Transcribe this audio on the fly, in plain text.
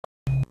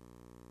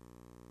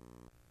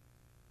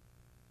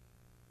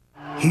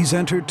He's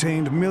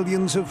entertained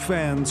millions of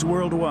fans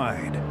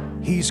worldwide.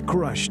 He's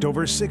crushed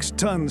over 6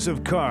 tons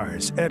of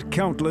cars at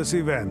countless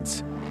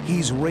events.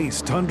 He's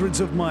raced hundreds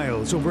of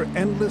miles over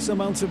endless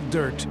amounts of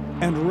dirt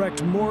and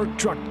wrecked more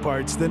truck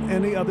parts than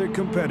any other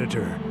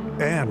competitor.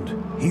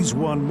 And he's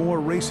won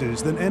more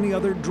races than any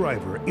other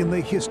driver in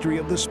the history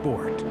of the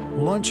sport,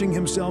 launching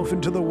himself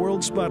into the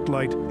world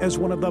spotlight as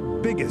one of the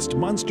biggest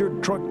monster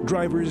truck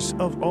drivers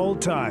of all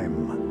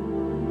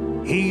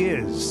time. He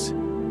is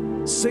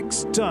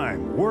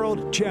 6-time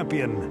world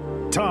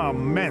champion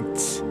Tom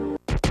Meents.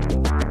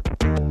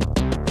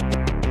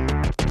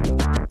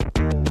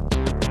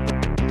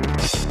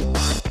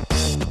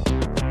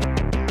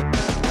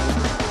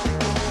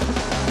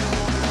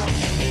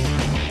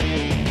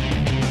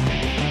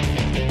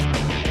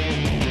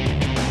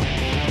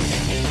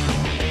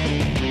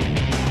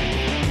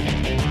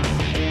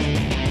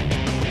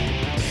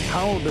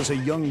 How does a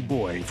young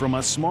boy from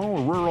a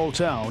small rural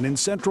town in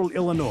central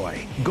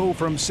Illinois go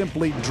from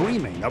simply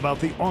dreaming about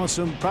the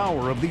awesome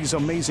power of these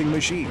amazing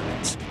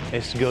machines? I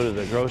used to go to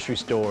the grocery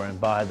store and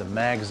buy the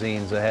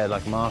magazines that had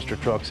like monster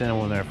trucks in them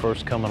when they were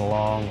first coming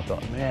along. I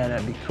thought, man,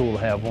 that'd be cool to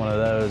have one of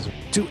those.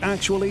 To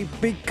actually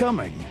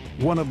becoming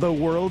one of the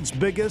world's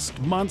biggest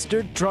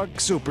monster truck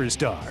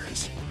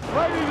superstars.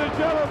 Ladies and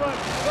gentlemen,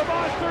 the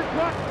monster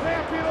truck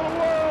champion of the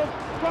world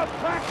from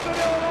Paxton,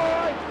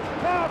 Illinois,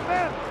 Tom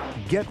Meents.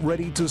 Get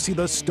ready to see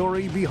the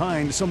story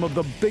behind some of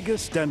the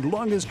biggest and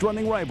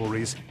longest-running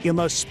rivalries in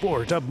the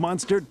sport of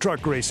monster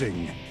truck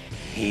racing.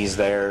 He's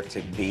there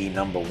to be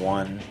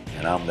 #1,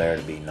 and I'm there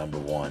to be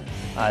 #1.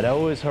 I'd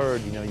always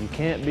heard, you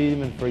can't beat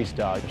him in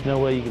freestyle. There's no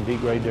way you can beat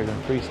Grave Digger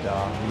in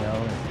freestyle,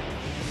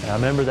 And I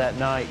remember that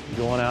night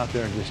going out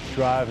there and just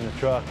driving the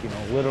truck,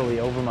 literally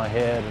over my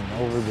head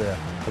and over the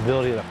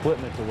ability of the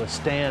equipment to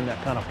withstand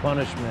that kind of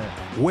punishment.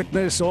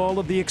 Witness all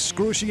of the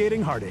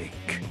excruciating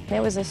heartache.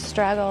 It was a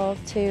struggle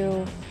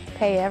to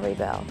pay every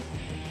bill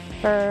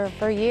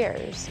for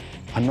years.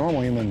 A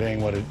normal human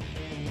being would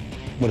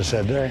have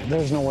said,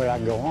 there's no way I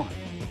can go on.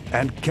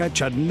 And catch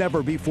a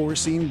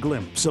never-before-seen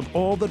glimpse of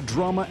all the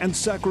drama and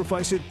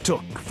sacrifice it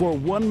took for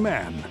one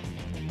man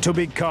to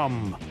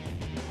become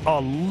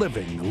a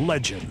living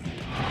legend.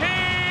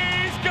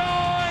 He's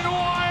going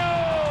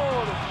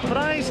wild! But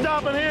I ain't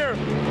stopping here.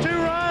 2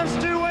 runs,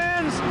 2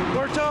 wins,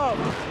 we're top.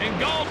 And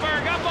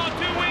Goldberg up on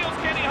 2 wheels,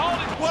 can he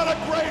hold it? What a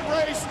great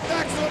race!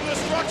 Excellent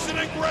destruction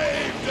and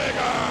Grave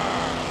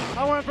Digger!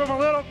 I went from a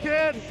little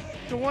kid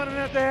to winning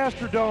at the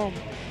Astrodome.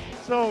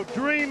 So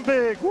dream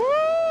big,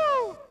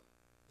 woo!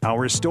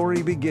 Our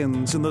story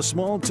begins in the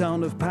small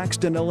town of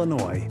Paxton,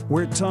 Illinois,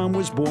 where Tom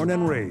was born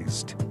and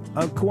raised.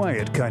 A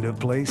quiet kind of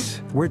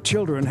place where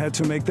children had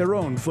to make their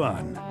own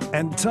fun.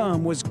 And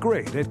Tom was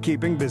great at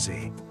keeping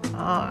busy.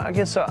 I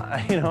guess,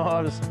 I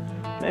was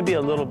maybe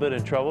a little bit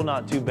in trouble,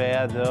 not too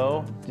bad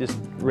though. Just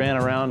ran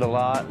around a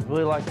lot.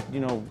 Really liked,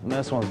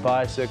 messing with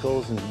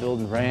bicycles and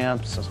building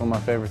ramps. That's one of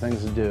my favorite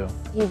things to do.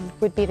 He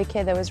would be the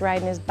kid that was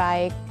riding his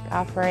bike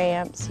off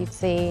ramps you'd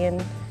see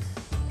and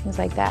things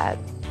like that.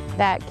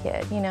 That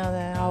kid,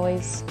 that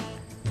always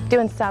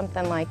doing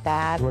something like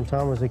that. When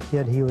Tom was a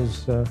kid, he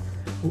was a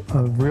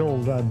real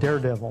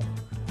daredevil,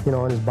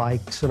 on his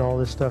bikes and all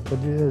this stuff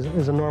that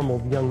as a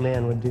normal young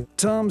man would do.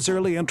 Tom's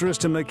early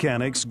interest in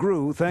mechanics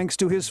grew thanks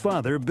to his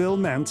father, Bill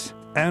Meents,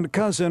 and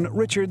cousin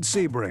Richard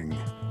Sebring.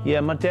 Yeah,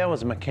 my dad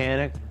was a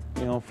mechanic,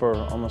 for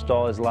almost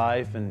all his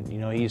life, and,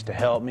 he used to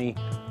help me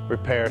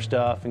repair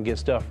stuff and get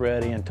stuff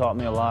ready and taught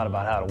me a lot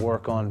about how to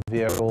work on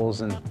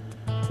vehicles and,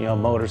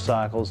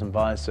 motorcycles and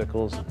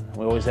bicycles.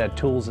 We always had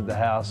tools at the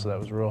house, so that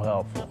was real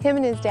helpful. Him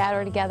and his dad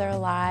were together a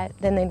lot.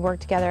 Then they'd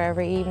work together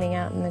every evening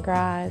out in the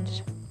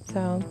garage.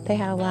 So they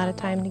had a lot of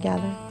time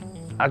together.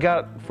 I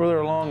got further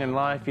along in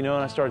life, and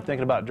I started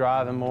thinking about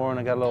driving more, and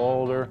I got a little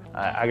older.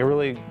 I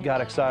really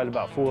got excited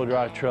about four-wheel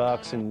drive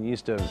trucks and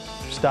used to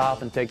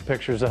stop and take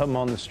pictures of them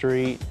on the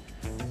street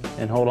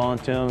and hold on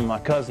to them. And my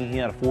cousin, he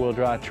had a four-wheel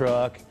drive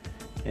truck,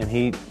 and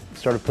he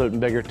started putting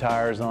bigger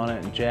tires on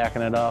it and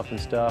jacking it up and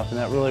stuff, and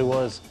that really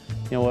was,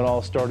 what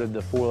all started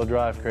the four-wheel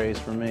drive craze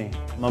for me.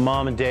 My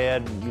mom and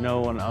dad,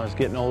 when I was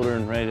getting older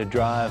and ready to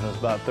drive, I was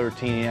about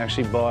 13, he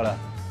actually bought a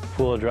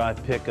four-wheel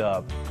drive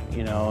pickup,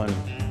 and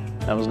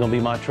that was going to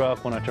be my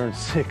truck when I turned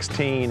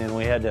 16, and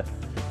we had to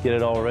get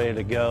it all ready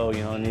to go.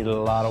 It needed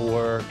a lot of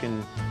work,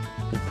 and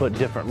put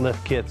different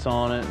lift kits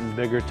on it and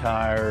bigger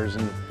tires,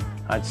 and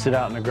I'd sit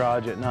out in the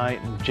garage at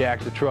night and jack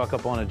the truck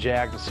up on a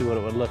jack to see what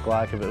it would look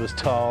like if it was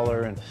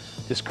taller, and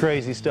just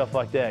crazy stuff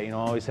like that. I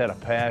always had a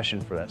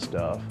passion for that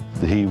stuff.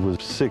 He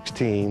was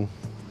 16,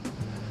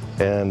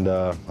 and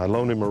I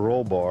loaned him a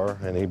roll bar,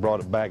 and he brought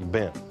it back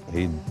bent.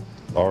 He'd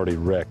already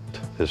wrecked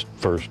his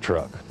first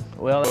truck.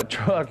 Well, the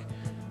truck,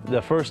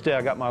 the first day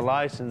I got my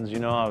license,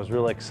 I was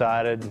really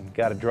excited and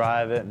got to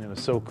drive it, and it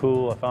was so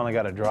cool. I finally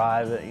got to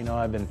drive it.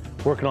 I've been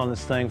working on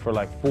this thing for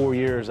like 4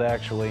 years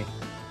actually,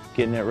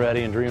 getting it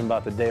ready and dreaming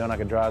about the day when I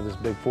could drive this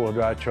big four-wheel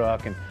drive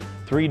truck. And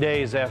 3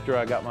 days after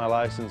I got my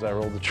license, I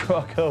rolled the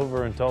truck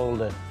over and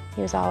totaled it.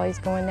 He was always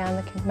going down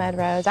the mud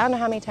roads. I don't know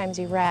how many times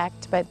he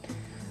wrecked, but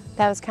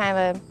that was kind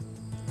of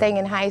thing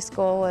in high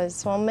school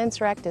was, well, Meents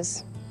wrecked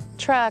his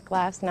truck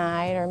last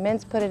night, or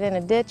Meents put it in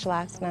a ditch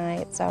last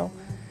night. So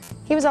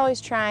he was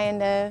always trying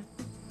to,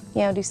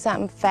 you know, do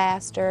something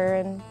faster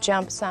and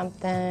jump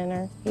something,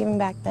 or even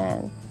back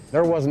then.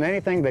 There wasn't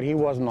anything that he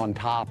wasn't on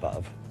top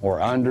of, or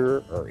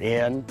under, or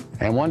in.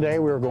 And one day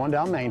we were going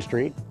down Main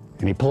Street,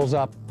 and he pulls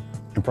up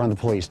in front of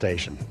the police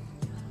station.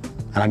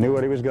 And I knew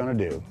what he was going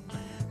to do.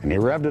 And he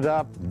revved it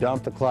up,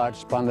 dumped the clutch,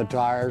 spun the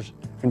tires,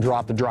 and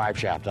dropped the drive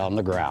shaft out on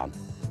the ground.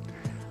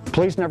 The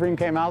police never even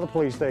came out of the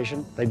police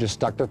station. They just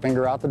stuck their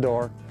finger out the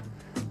door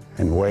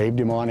and waved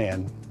him on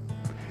in.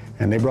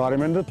 And they brought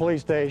him into the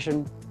police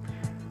station,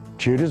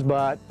 chewed his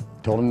butt,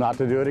 told him not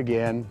to do it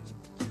again,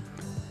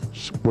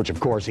 which of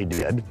course he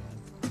did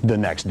the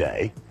next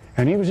day.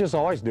 And he was just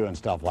always doing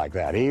stuff like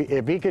that.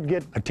 If he could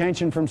get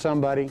attention from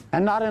somebody,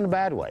 and not in a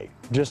bad way,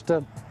 just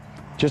to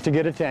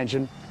get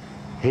attention,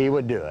 he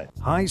would do it.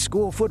 High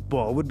school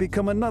football would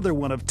become another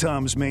one of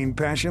Tom's main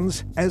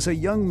passions as a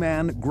young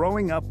man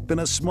growing up in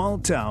a small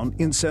town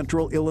in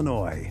central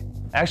Illinois.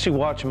 Actually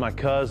watching my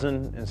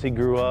cousin as he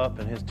grew up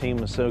and his team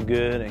was so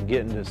good, and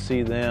getting to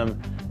see them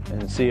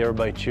and see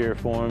everybody cheer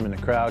for him and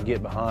the crowd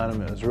get behind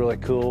him, it was really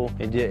cool.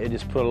 It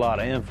just put a lot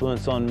of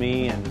influence on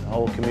me, and the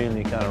whole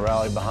community kind of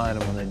rallied behind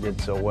him when they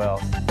did so well.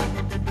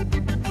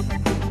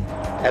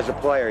 As a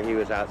player, he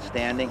was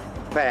outstanding.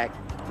 In fact,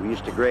 we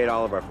used to grade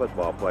all of our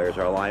football players,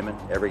 our linemen,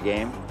 every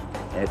game.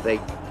 And if they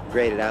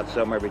graded out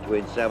somewhere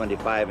between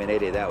 75 and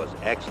 80, that was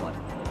excellent.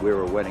 We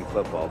were a winning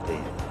football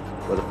team.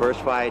 For the first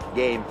 5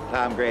 games,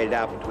 Tom graded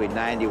out between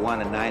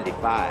 91 and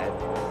 95,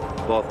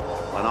 both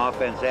on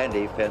offense and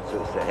defense. It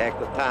was the heck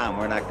with Tom.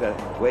 We're not going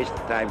to waste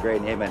the time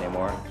grading him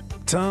anymore.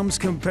 Tom's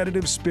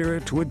competitive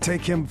spirit would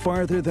take him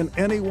farther than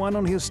anyone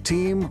on his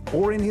team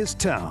or in his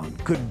town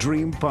could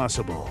dream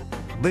possible.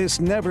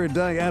 This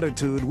never-die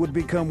attitude would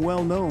become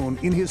well known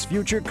in his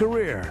future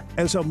career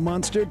as a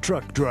monster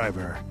truck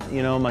driver.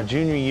 You know, my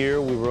junior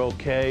year, we were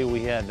okay.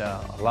 We had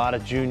a lot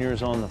of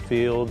juniors on the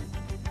field,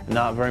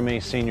 not very many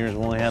seniors.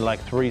 We only had like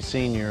 3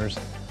 seniors,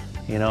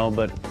 you know,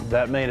 but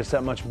that made us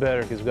that much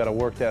better because we got to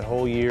work that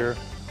whole year.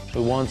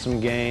 We won some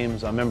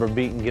games. I remember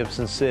beating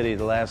Gibson City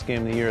the last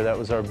game of the year. That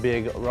was our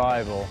big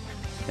rival.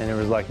 And there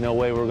was like no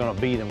way we were going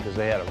to beat them because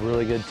they had a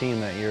really good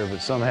team that year,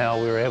 but somehow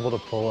we were able to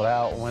pull it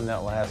out and win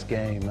that last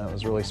game. That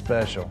was really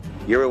special.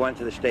 The year we went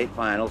to the state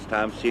finals,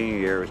 Tom's senior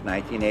year, was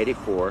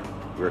 1984.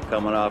 We were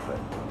coming off a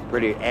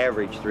pretty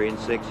average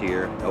 3-6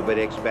 year.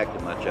 Nobody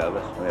expected much of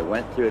us. We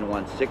went through and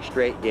won 6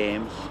 straight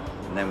games,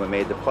 and then we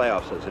made the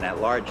playoffs as an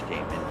at-large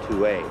team in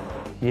 2A.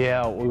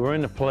 Yeah, we were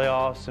in the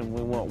playoffs, and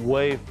we went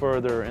way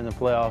further in the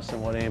playoffs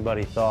than what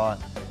anybody thought.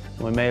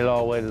 We made it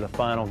all the way to the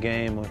final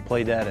game. We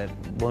played that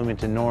at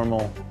Bloomington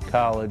Normal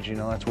College. You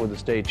know, that's where the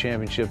state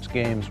championships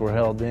games were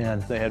held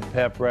in. They had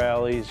pep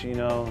rallies, you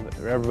know.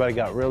 Everybody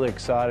got really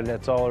excited.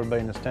 That's all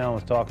everybody in this town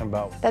was talking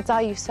about. That's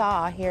all you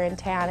saw here in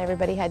town.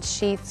 Everybody had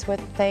sheets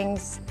with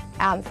things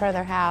out in front of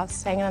their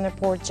house, hanging on their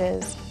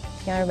porches.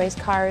 You know, everybody's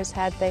cars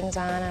had things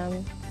on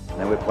them. And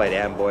then we played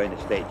Amboy in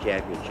the state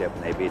championship,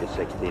 and they beat us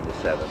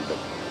 16-7. But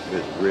it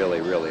was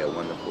really, really a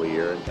wonderful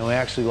year. And we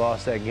actually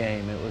lost that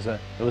game. It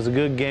was a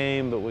good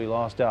game, but we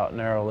lost out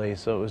narrowly.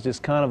 So it was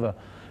just kind of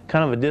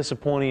a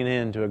disappointing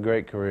end to a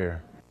great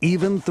career.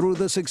 Even through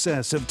the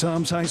success of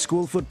Tom's high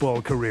school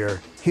football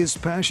career, his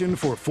passion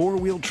for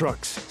 4-wheel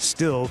trucks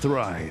still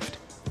thrived.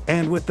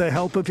 And with the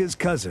help of his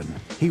cousin,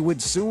 he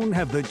would soon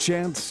have the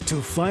chance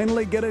to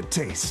finally get a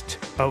taste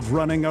of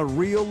running a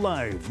real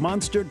live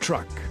monster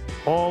truck,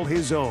 all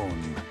his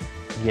own.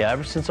 Yeah,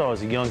 ever since I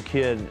was a young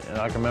kid,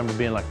 I can remember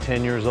being like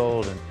 10 years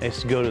old, and I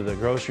used to go to the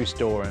grocery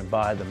store and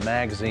buy the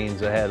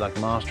magazines that had like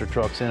monster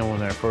trucks in them when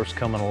they were first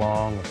coming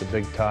along with the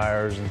big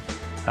tires and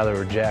how they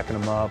were jacking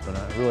them up, and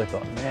I really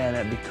thought, man,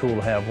 that'd be cool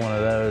to have one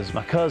of those.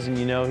 My cousin,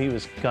 you know, he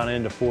was kind of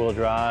into 4-wheel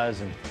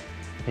drives, and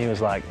he was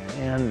like,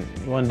 man,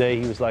 one day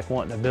he was like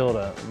wanting to build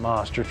a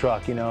monster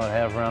truck, you know, and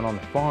have around on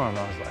the farm.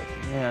 I was like,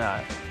 man,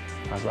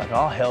 I was like,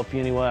 I'll help you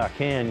any way I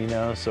can, you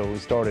know. So we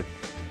started,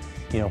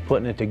 you know,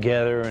 putting it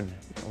together, and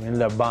we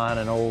ended up buying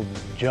an old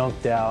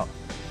junked out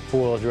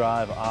 4-wheel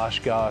drive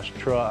Oshkosh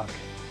truck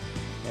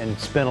and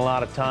spent a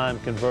lot of time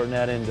converting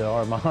that into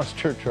our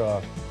monster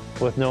truck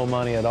with no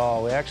money at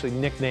all. We actually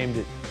nicknamed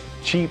it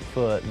Cheap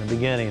Foot in the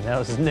beginning. That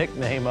was the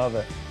nickname of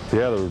it.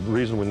 Yeah, the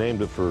reason we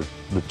named it for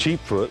the Cheap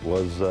Foot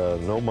was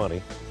no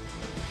money.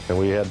 And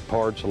we had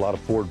parts, a lot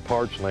of Ford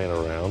parts laying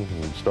around,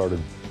 and started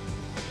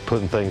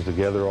putting things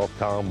together off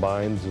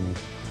combines and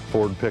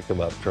Ford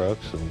pickup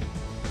trucks and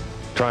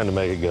trying to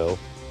make it go.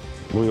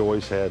 We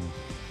always had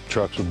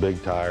trucks with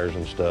big tires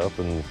and stuff,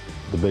 and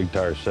the big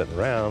tires sitting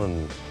around,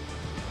 and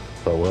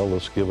thought, well,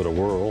 let's give it a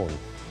whirl, and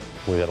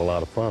we had a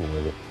lot of fun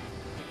with it.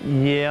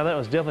 Yeah, that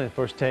was definitely the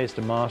first taste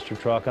of monster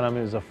truck, and I mean,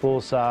 it was a full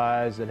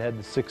size. It had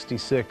the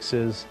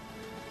 66s.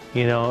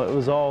 You know, it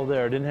was all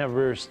there. It didn't have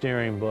rear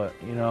steering, but,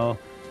 you know,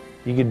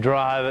 you could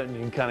drive it and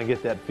you can kind of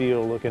get that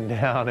feel looking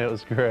down. It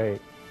was great.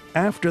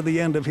 After the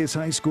end of his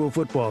high school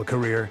football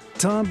career,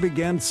 Tom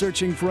began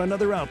searching for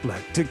another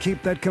outlet to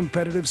keep that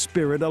competitive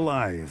spirit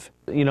alive.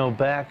 You know,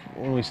 back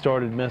when we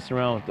started messing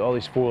around with all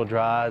these four-wheel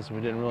drives, we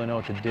didn't really know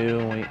what to do.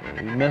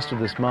 And we messed with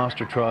this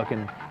monster truck,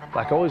 and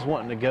like always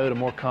wanting to go to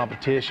more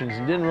competitions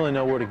and didn't really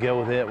know where to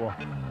go with it. Well,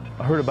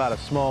 I heard about a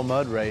small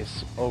mud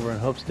race over in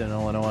Hoopeston,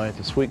 Illinois at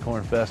the Sweet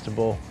Corn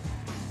Festival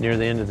near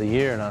the end of the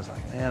year, and I was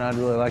like, man, I'd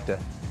really like to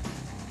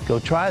go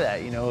try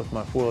that, you know, with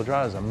my four-wheel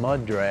drive as a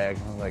mud drag.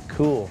 I was like,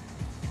 cool.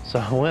 So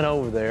I went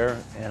over there,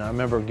 and I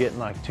remember getting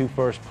like 2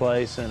 first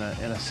place and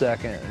a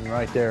second, and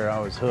right there I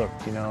was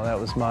hooked. You know, that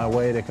was my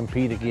way to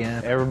compete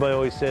again. Everybody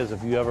always says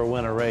if you ever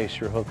win a race,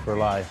 you're hooked for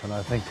life, and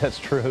I think that's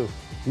true.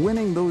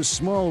 Winning those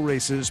small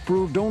races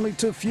proved only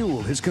to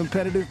fuel his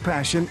competitive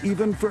passion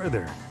even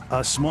further.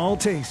 A small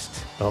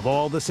taste of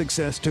all the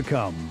success to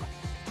come.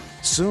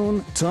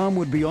 Soon, Tom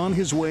would be on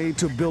his way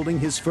to building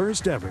his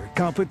first ever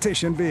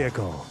competition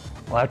vehicle.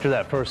 Well, after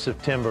that first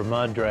September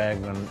mud drag,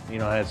 when, you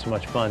know, I had so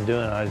much fun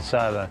doing it, I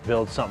decided to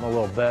build something a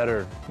little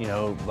better, you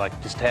know,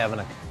 like just having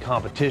a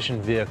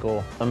competition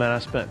vehicle. I mean, I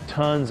spent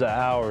tons of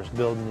hours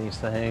building these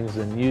things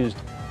and used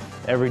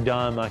every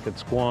dime I could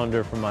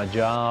squander from my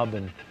job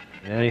and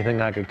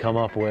anything I could come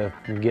up with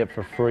and get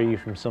for free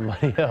from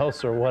somebody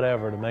else or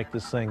whatever to make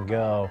this thing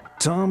go.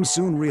 Tom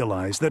soon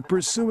realized that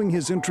pursuing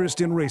his interest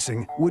in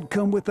racing would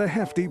come with a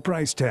hefty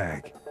price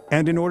tag.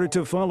 And in order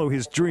to follow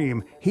his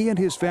dream, he and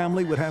his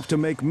family would have to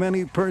make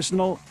many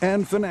personal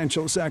and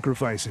financial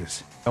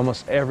sacrifices.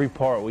 Almost every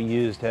part we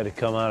used had to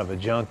come out of a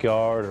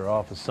junkyard or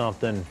off of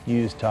something,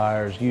 used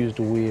tires, used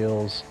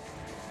wheels,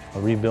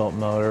 a rebuilt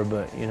motor,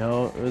 but you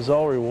know, it was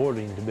all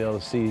rewarding to be able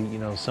to see, you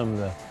know, some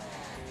of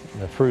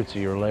the fruits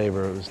of your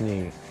labor. It was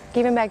neat.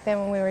 Even back then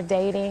when we were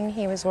dating,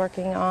 he was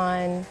working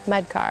on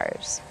mud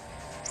cars.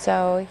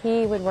 So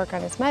he would work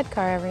on his mud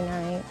car every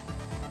night.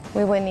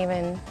 We wouldn't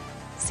even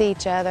see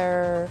each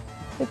other.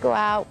 We'd go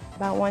out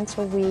about once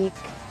a week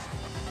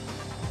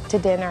to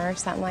dinner or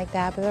something like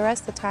that, but the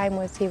rest of the time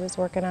was he was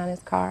working on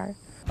his car.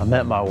 I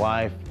met my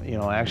wife, you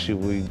know, actually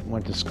we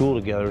went to school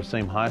together,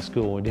 same high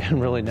school. We didn't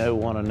really know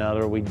one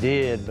another. We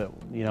did, but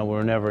you know, we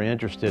were never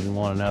interested in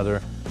one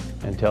another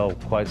until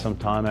quite some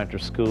time after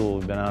school.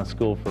 We've been out of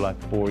school for like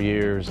 4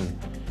 years,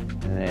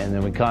 and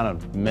then we kind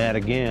of met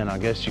again, I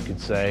guess you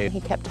could say.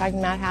 He kept talking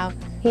about how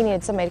he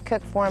needed somebody to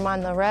cook for him on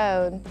the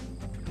road.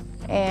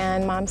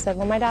 And Mom said,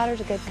 well, my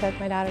daughter's a good cook,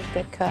 my daughter's a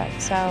good cook.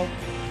 So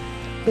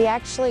he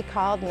actually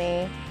called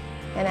me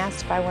and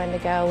asked if I wanted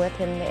to go with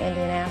him to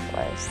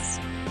Indianapolis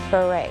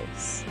for a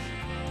race.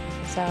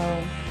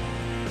 So,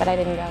 but I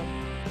didn't go.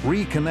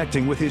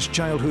 Reconnecting with his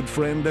childhood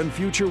friend and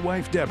future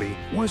wife, Debbie,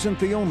 wasn't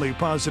the only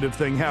positive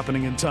thing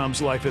happening in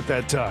Tom's life at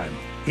that time.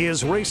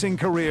 His racing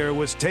career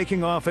was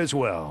taking off as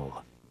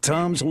well.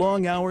 Tom's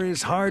long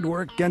hours, hard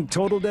work, and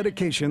total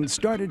dedication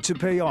started to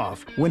pay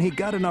off when he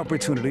got an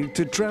opportunity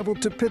to travel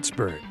to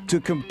Pittsburgh to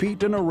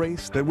compete in a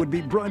race that would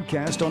be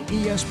broadcast on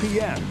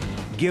ESPN,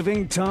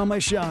 giving Tom a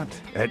shot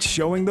at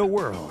showing the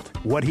world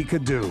what he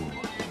could do.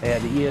 They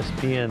had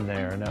ESPN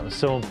there, and that was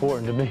so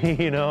important to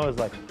me, you know. It was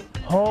like,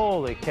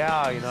 holy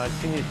cow, you know, I'd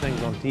seen these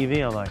things on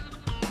TV, I'm like,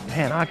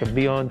 man, I could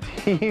be on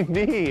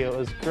TV. It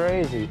was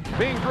crazy.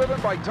 Being driven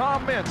by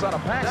Tom Meents out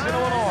of Paxton,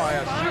 Illinois,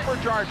 a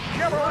supercharged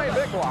Chevrolet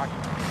big block.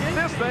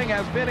 This thing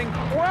has been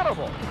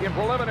incredible in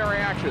preliminary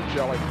action,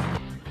 Shelley.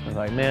 I was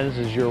like, man, this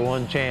is your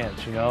one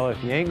chance, you know.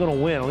 If you ain't gonna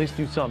win, at least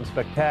do something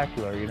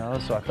spectacular, you know.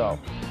 So I thought,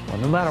 well,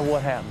 no matter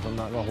what happens, I'm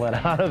not gonna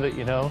let out of it,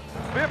 you know.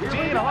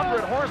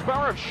 1,500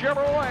 horsepower of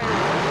Chevrolet.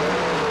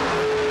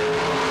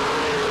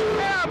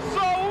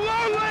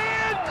 Absolutely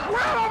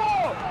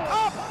incredible!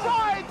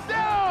 Upside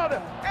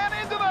down and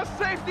into the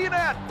safety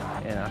net.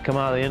 And I come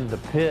out of the end of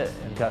the pit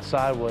and got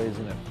sideways,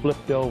 and it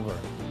flipped over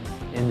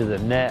into the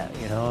net,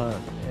 you know.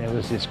 It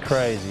was just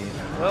crazy.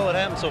 Well, it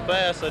happened so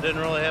fast I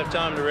didn't really have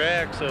time to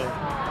react, so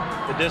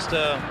it just,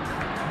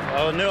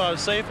 I knew I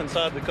was safe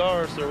inside the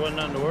car, so there wasn't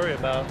nothing to worry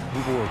about.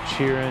 People were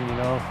cheering, you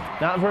know.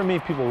 Not very many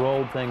people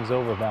rolled things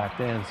over back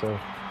then, so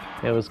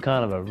it was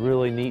kind of a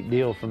really neat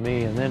deal for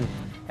me. And then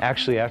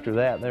actually after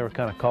that, they were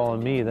kind of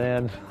calling me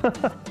then.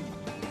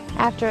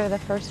 After the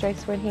first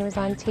race when he was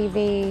on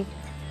TV,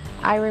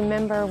 I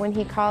remember when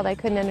he called, I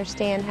couldn't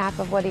understand half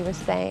of what he was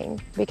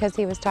saying because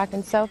he was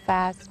talking so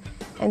fast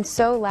and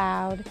so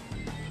loud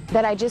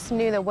that I just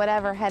knew that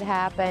whatever had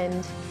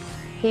happened,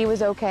 he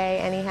was okay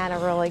and he had a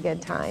really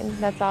good time.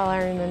 That's all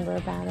I remember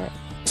about it.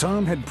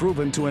 Tom had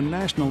proven to a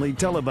nationally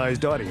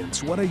televised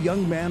audience what a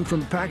young man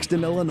from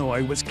Paxton,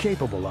 Illinois was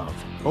capable of,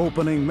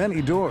 opening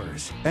many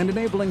doors and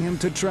enabling him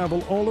to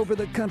travel all over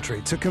the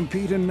country to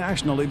compete in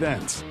national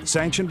events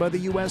sanctioned by the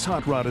U.S.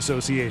 Hot Rod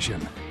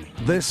Association.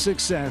 This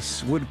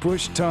success would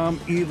push Tom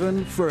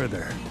even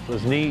further. It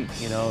was neat,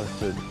 you know,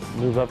 to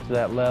move up to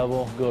that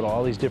level, go to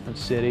all these different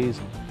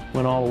cities,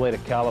 went all the way to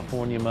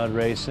California mud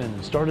racing,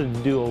 and started to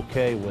do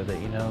okay with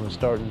it, you know,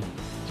 starting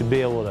to be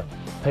able to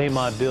pay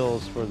my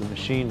bills for the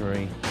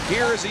machinery.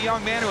 Here is a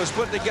young man who has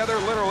put together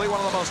literally one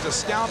of the most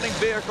astounding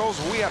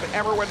vehicles we have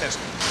ever witnessed.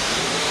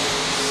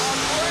 A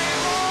great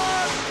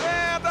run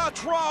and a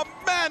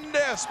tremendous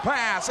tremendous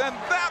pass, and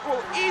that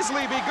will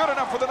easily be good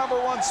enough for the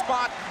 #1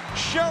 spot.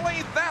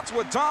 Shelley, that's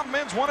what Tom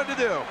Meents wanted to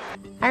do.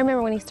 I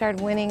remember when he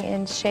started winning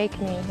in Shake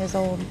Me, his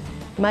old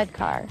mud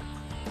car,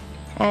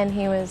 and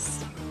he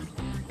was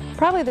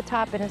probably the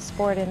top in his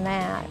sport in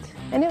that,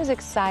 and it was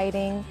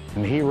exciting.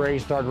 And he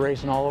started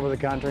racing all over the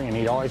country, and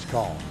he'd always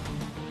call.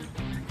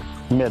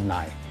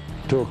 Midnight,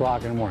 2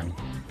 o'clock in the morning.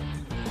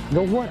 I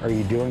go, what are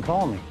you doing?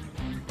 Call me.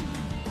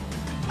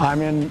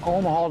 I'm in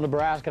Omaha,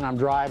 Nebraska, and I'm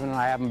driving, and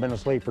I haven't been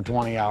asleep for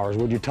 20 hours.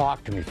 Would you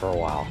talk to me for a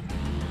while?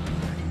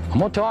 I'm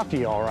gonna talk to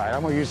you, all right.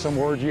 I'm gonna use some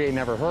words you ain't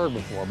never heard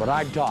before, but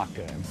I'd talk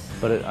to him.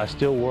 But I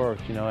still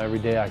worked, you know, every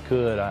day I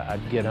could.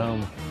 I'd get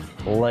home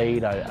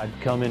late. I'd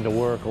come into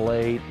work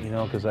late, you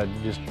know, because I'd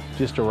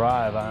just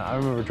arrive. I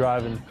remember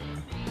driving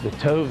the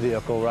tow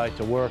vehicle right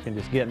to work and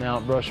just getting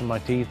out, brushing my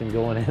teeth, and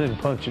going in and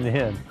punching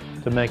in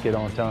to make it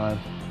on time.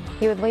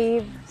 He would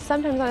leave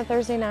sometimes on a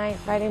Thursday night,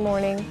 Friday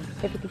morning,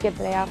 if he could get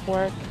the day off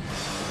work,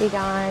 be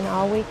gone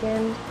all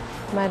weekend,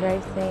 mud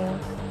racing,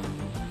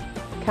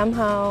 come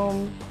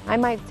home. I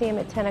might see him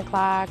at 10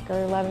 o'clock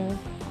or 11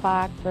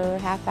 o'clock for a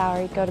half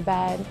hour. He'd go to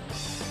bed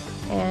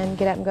and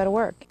get up and go to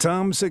work.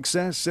 Tom's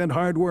success and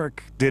hard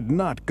work did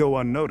not go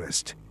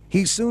unnoticed.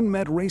 He soon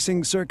met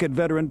racing circuit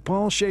veteran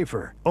Paul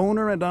Schaefer,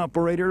 owner and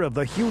operator of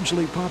the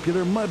hugely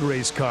popular mud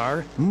race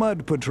car,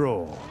 Mud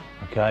Patrol.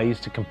 Okay, I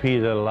used to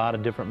compete at a lot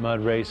of different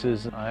mud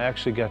races. I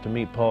actually got to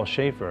meet Paul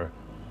Schaefer,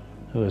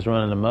 who was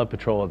running the Mud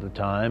Patrol at the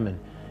time, and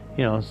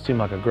you know, seemed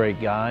like a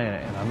great guy.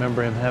 And I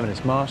remember him having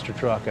his monster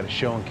truck at a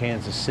show in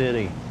Kansas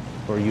City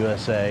for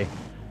USA,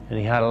 and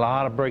he had a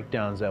lot of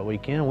breakdowns that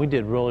weekend. We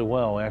did really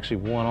well. We actually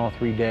won all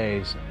 3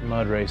 days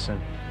mud racing.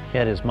 He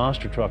had his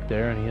monster truck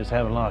there, and he was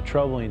having a lot of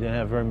trouble, and he didn't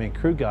have very many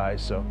crew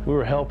guys, so we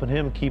were helping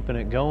him, keeping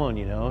it going,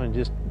 you know, and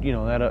just, you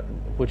know, that,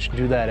 which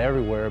do that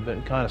everywhere, but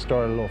it kind of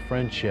started a little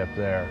friendship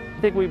there. I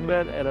think we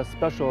met at a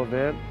special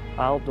event,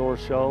 outdoor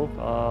show,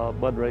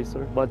 mud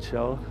racer, mud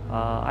show.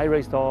 I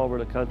raced all over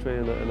the country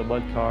in the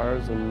mud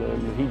cars,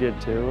 and he did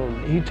too.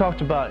 And he talked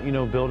about, you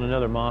know, building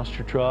another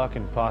monster truck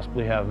and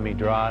possibly having me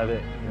drive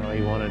it. You know,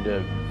 he wanted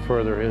to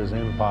further his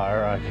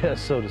empire, I guess,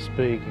 so to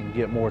speak, and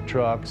get more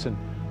trucks and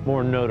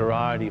more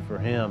notoriety for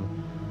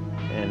him.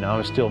 And I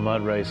was still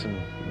mud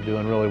racing,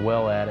 doing really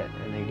well at it.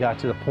 And he got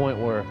to the point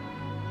where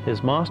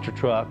his monster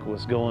truck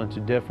was going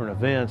to different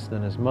events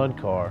than his mud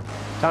car.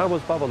 Tom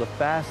was probably the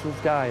fastest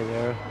guy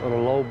there on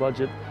a low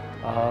budget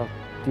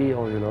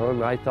deal, you know,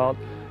 and I thought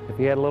if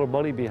he had a little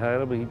money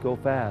behind him, he'd go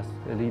fast,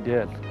 and he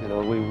did. You know,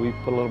 we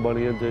put a little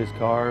money into his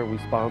car, we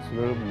sponsored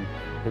him,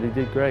 and he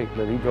did great.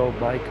 Then he drove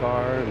my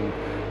car, and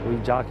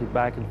we jockeyed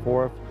back and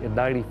forth. In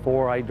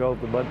 '94, I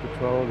drove the Mud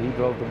Patrol, and he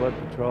drove the Mud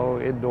Patrol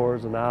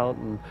indoors and out,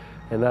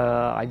 and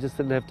I just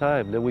didn't have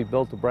time. Then we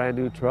built a brand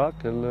new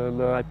truck, and then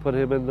I put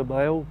him into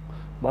my own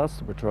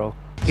Monster Patrol.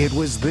 It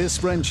was this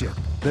friendship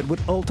that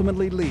would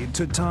ultimately lead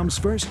to Tom's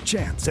first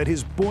chance at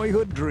his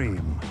boyhood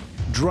dream,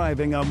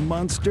 driving a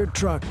monster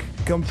truck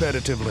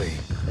competitively.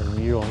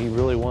 And, you know, he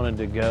really wanted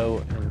to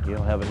go and, you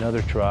know, have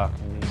another truck.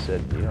 And he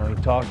said, you know, he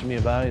talked to me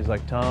about it. He's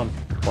like, Tom,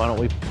 why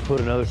don't we put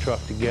another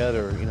truck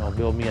together, you know,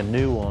 build me a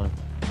new one,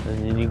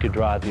 and then you could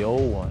drive the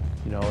old one,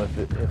 you know,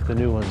 if the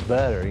new one's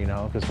better, you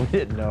know, because we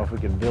didn't know if we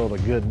could build a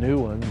good new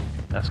one.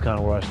 That's kind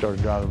of where I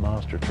started driving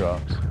monster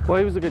trucks. Well,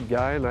 he was a good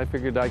guy, and I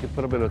figured I could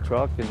put him in a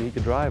truck and he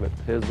could drive it.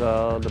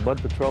 The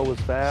Mud Patrol was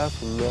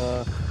fast,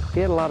 and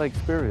he had a lot of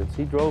experience.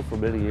 He drove for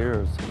many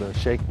years in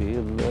Shake Me,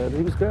 and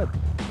he was good.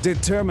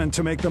 Determined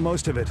to make the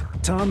most of it,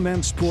 Tom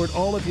Meents poured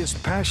all of his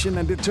passion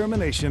and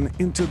determination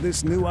into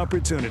this new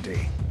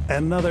opportunity.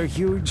 Another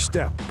huge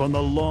step on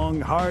the long,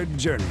 hard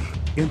journey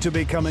into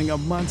becoming a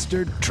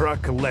monster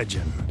truck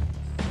legend.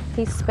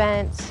 He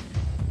spent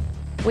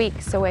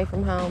weeks away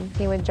from home.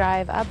 He would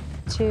drive up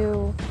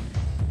to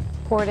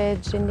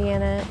Portage,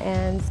 Indiana,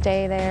 and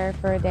stay there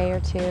for a day or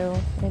two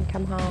and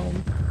come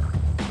home.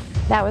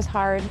 That was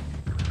hard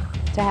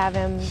to have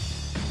him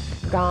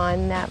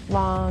gone that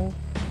long.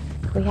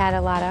 We had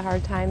a lot of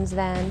hard times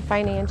then,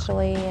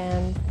 financially,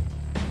 and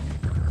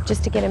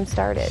just to get him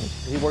started.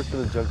 He worked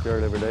in the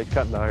junkyard every day,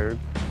 cutting iron.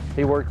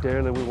 He worked there,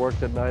 and then we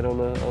worked at night on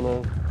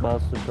a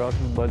monster truck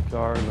and mud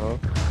car and all.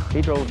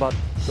 He drove about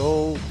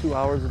 2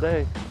 hours a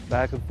day,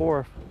 back and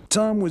forth.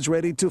 Tom was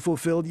ready to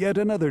fulfill yet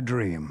another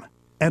dream.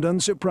 And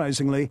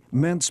unsurprisingly,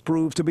 Meents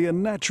proved to be a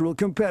natural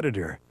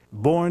competitor,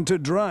 born to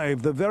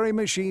drive the very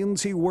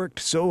machines he worked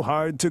so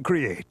hard to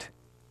create.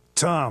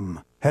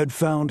 Tom had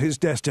found his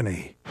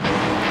destiny.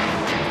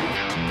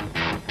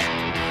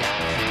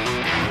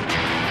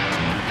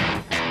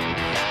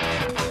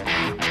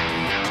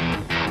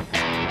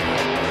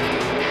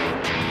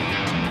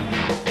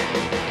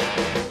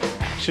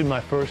 Actually,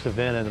 my first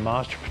event in the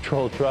Monster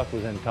Patrol truck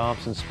was in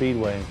Thompson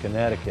Speedway in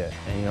Connecticut.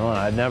 And, you know,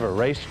 I'd never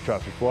raced a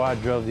truck before. I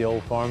drove the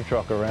old farm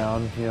truck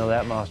around, you know,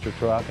 that monster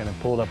truck, and I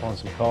pulled up on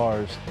some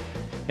cars.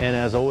 And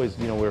as always,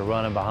 you know, we were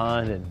running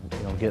behind and,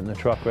 you know, getting the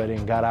truck ready,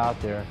 and got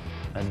out there.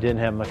 I didn't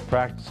have much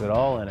practice at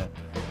all in it.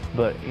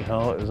 But, you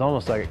know, it was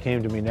almost like it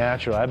came to me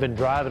natural. I've been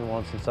driving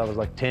one since I was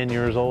like 10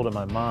 years old in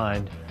my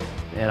mind.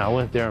 and I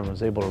went there and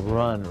was able to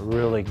run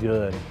really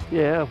good.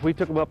 Yeah, we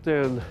took him up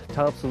there in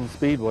Thompson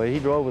Speedway. He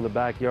drove in the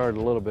backyard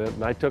a little bit,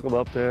 and I took him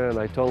up there and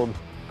I told him,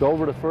 go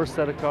over the first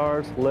set of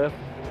cars, lift,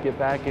 get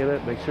back in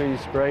it, make sure you're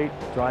straight,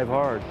 drive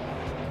hard.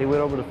 He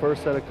went over the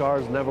first set of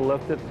cars, never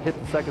lifted, hit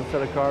the second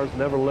set of cars,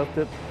 never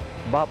lifted,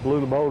 about blew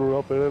the motor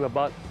up, and then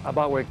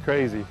about went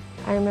crazy.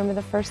 I remember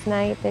the first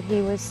night that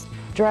he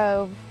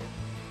drove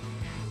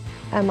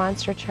a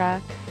monster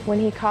truck. When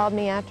he called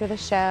me after the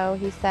show,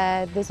 he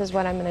said, this is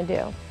what I'm going to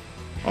do.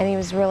 And he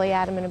was really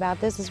adamant about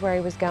this is where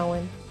he was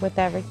going with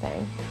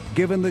everything.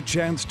 Given the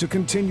chance to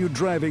continue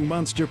driving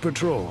Monster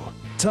Patrol,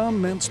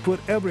 Tom Meents put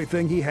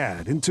everything he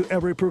had into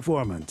every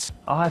performance.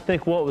 I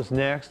think what was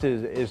next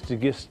is to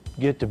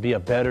get to be a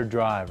better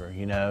driver,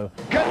 you know.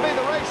 Could be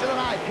the race of the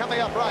night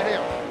coming up right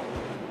here.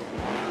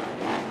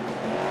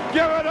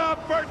 Give it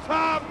up for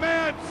Tom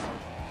Meents!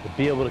 To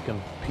be able to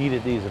compete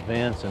at these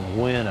events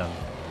and win them,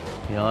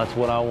 you know, that's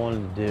what I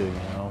wanted to do, you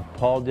know.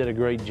 Paul did a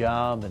great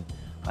job, and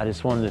I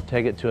just wanted to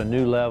take it to a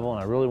new level,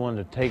 and I really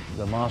wanted to take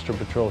the Monster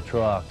Patrol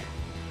truck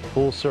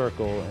full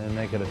circle and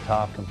make it a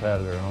top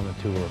competitor on the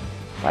tour.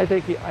 I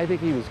think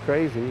he was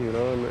crazy, you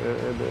know,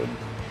 and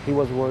he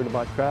wasn't worried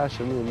about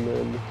crashing,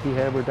 and he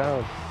hammered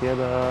down. He had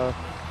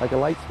like a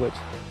light switch.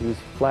 He was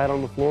flat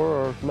on the floor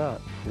or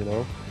not, you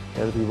know,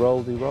 and if he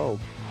rolled, he rolled.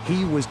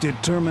 He was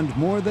determined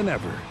more than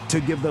ever to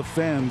give the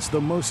fans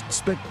the most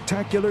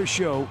spectacular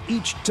show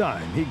each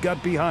time he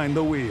got behind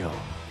the wheel.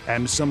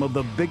 And some of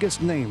the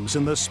biggest names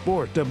in the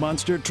sport of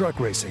monster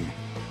truck racing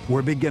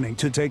were beginning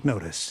to take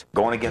notice.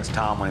 Going against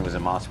Tom when he was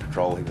in Monster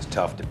Patrol, he was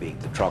tough to beat.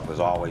 The truck was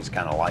always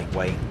kind of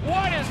lightweight.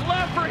 What is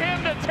left for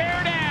him to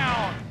tear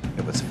down?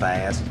 It was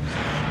fast.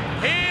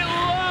 He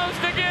loves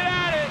to get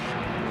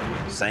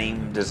at it.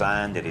 Same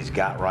design that he's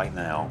got right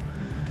now,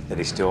 that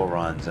he still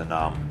runs, and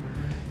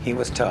he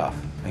was tough.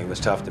 He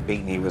was tough to beat,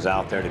 and he was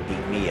out there to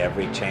beat me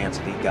every chance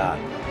that he got.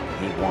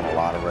 He won a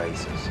lot of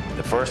races.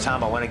 The first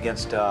time I went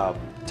against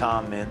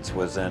Tom Meents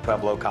was in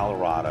Pueblo,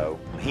 Colorado.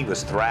 He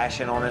was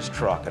thrashing on his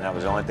truck, and that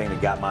was the only thing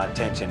that got my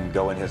attention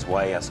going his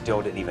way. I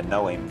still didn't even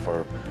know him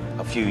for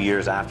a few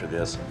years after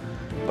this,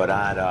 but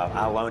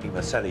I loaned him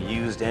a set of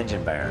used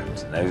engine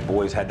bearings. And those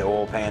boys had the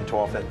oil pan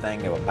tore off that thing.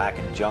 They were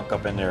packing junk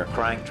up in their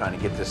crank trying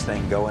to get this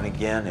thing going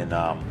again, and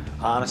I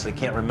honestly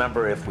can't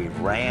remember if we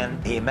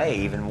ran. He may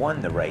even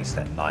won the race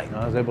that night.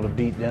 I was able to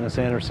beat Dennis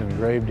Anderson,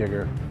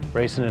 Gravedigger,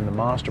 racing in the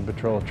Monster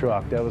Patrol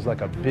truck. That was like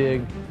a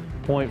big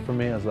point for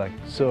me. I was like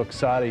so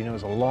excited. You know, it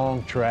was a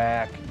long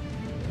track,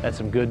 had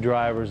some good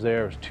drivers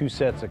there. It was 2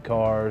 sets of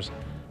cars,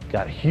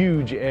 got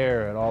huge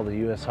air at all the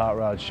U.S. hot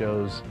rod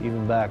shows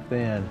even back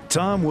then.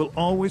 Tom will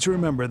always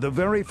remember the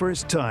very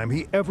first time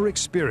he ever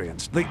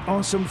experienced the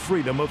awesome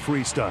freedom of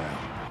freestyle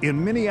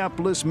in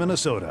Minneapolis,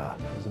 Minnesota.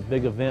 It was a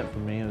big event for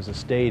me. It was a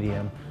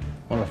stadium,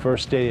 one of the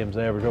first stadiums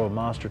I ever drove a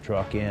monster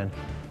truck in,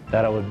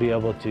 that I would be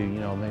able to, you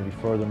know, maybe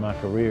further my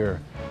career.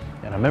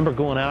 And I remember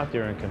going out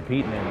there and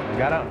competing, and I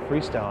got out in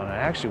freestyle, and I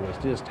actually was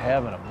just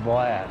having a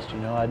blast. You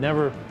know, I'd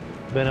never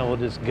been able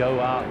to just go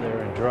out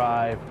there and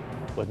drive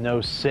with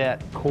no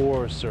set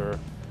course or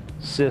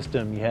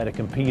system you had to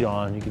compete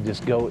on. You could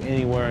just go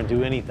anywhere and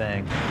do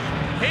anything.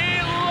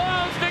 He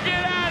loves to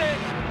get at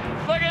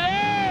it. Look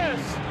at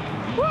this.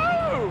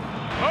 Woo!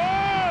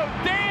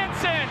 Oh,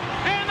 dancing,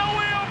 and the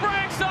wheel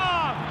breaks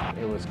off.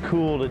 It was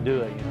cool to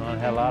do it. You know, I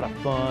had a lot of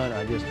fun.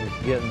 I just was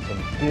getting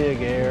some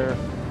big air.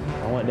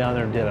 I went down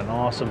there and did an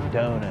awesome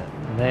donut.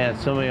 Man,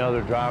 so many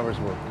other drivers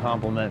were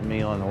complimenting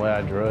me on the way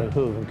I drove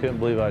and couldn't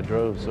believe I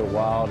drove so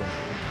wild.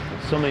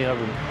 And so many of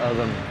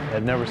them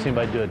had never seen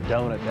anybody do a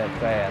donut that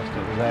fast.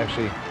 It was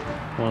actually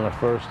one of the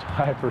first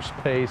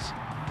hyperspace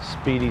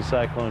speedy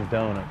cyclone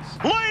donuts.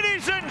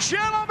 Ladies and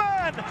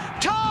gentlemen,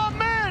 Tom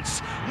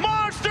Meents,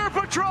 Monster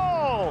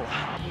Patrol.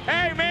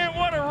 Hey man,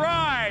 what a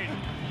ride.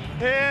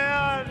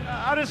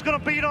 Yeah, I'm just going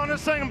to beat on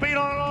this thing and beat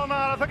on it all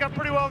night. I think I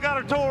pretty well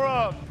got her tore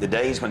up. The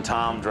days when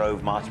Tom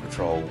drove Monster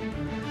Patrol,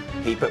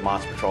 he put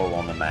Monster Patrol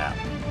on the map.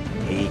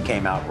 He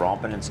came out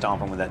romping and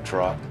stomping with that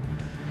truck.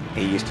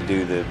 He used to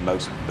do the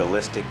most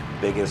ballistic,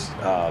 biggest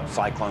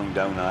cyclone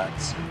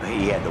donuts.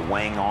 He had the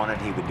wing on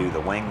it. He would do the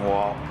wing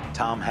walk.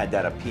 Tom had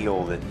that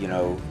appeal that, you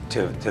know,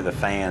 to the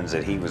fans,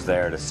 that he was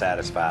there to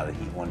satisfy that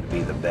he wanted to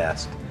be the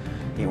best.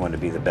 He wanted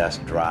to be the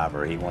best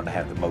driver. He wanted to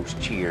have the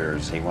most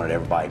cheers. He wanted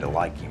everybody to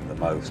like him the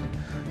most.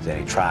 And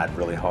he tried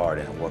really hard,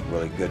 and it worked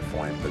really good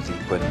for him because he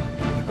put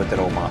that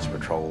old Monster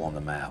Patrol on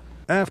the map.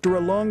 After a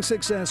long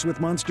success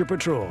with Monster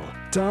Patrol,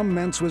 Tom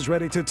Meents was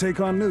ready to take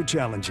on new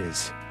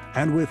challenges.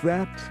 And with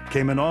that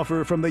came an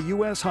offer from the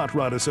U.S. Hot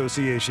Rod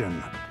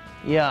Association.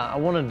 Yeah, I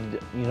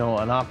wanted, you know,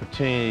 an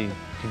opportunity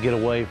to get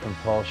away from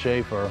Paul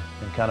Schaefer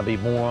and kind of be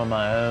more on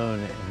my own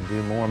and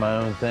do more of my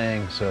own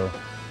thing. So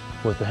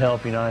with the help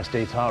of the United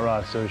States Hot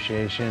Rod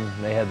Association,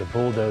 they had the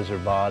bulldozer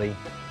body,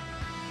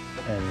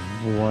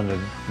 and we wanted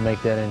to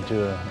make that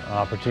into an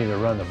opportunity to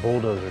run the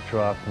bulldozer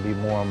truck and be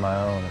more on my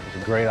own. It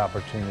was a great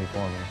opportunity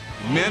for me.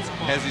 Meents,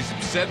 as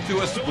he's said to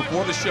us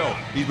before the show,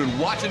 he's been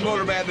watching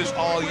Motor Madness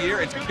all year.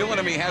 It's killing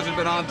him he hasn't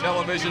been on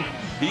television.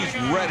 He's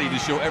ready to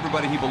show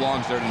everybody he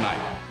belongs there tonight.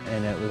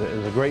 And it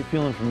was a great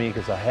feeling for me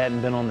because I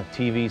hadn't been on the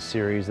TV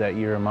series that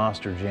year,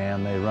 Monster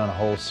Jam. They run a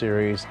whole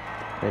series.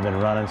 They've been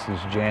running since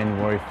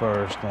January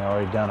 1st. They've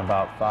already done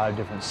about 5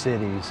 different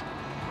cities,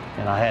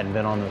 and I hadn't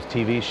been on those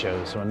TV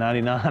shows. So in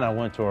 '99, I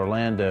went to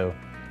Orlando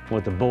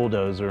with the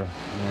Bulldozer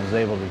and was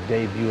able to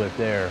debut it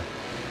there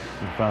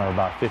in front of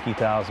about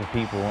 50,000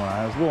 people. And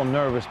I was a little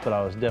nervous, but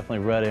I was definitely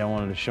ready. I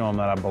wanted to show them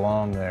that I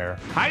belonged there.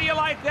 How do you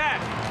like that?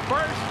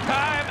 First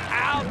time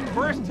out,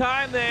 first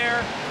time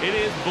there, it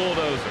is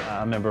Bulldozer.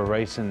 I remember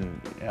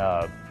racing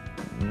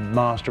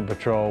Monster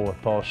Patrol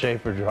with Paul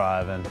Schaefer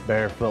driving,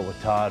 Barefoot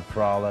with Todd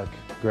Frolick,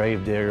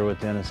 Gravedigger with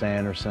Dennis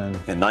Anderson.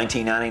 In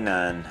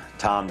 1999,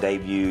 Tom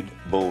debuted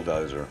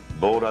Bulldozer.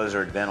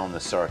 Bulldozer had been on the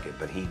circuit,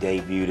 but he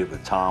debuted it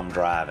with Tom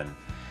driving.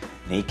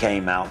 And he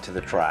came out to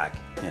the track,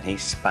 and he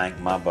spanked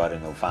my butt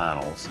in the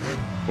finals.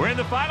 We're in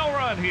the final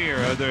run here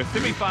of the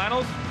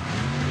semifinals.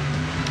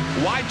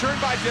 Wide turn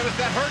by Dennis,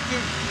 that hurt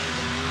you.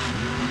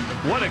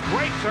 What a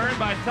great turn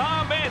by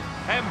Tom Meents,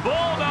 and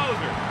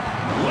Bulldozer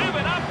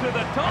living up to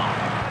the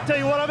top. I tell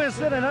you what, I've been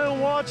sitting at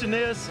home watching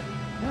this.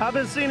 I've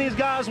been seeing these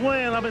guys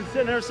win. I've been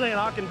sitting there saying,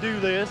 I can do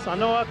this. I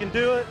know I can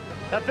do it.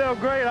 That felt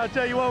great. I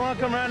tell you what, when I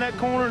come around that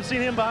corner and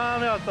seen him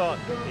behind me, I thought,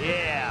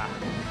 yeah.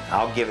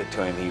 I'll give it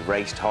to him. He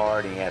raced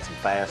hard. He had some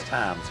fast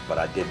times, but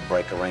I did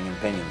break a ring and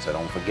pinion, so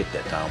don't forget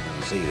that, Tom, when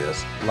you see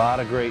this. A lot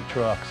of great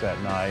trucks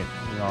that night.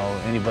 You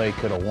know, anybody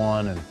could have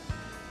won, and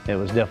it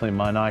was definitely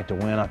my night to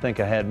win. I think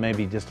I had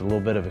maybe just a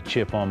little bit of a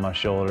chip on my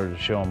shoulder to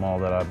show them all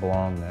that I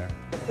belonged there.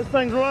 This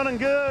thing's running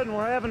good, and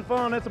we're having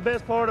fun. That's the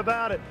best part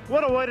about it.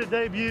 What a way to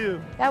debut.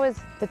 That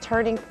was the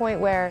turning point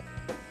where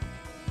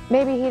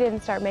maybe he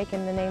didn't start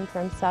making the name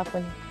for himself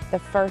when the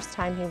first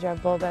time he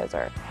drove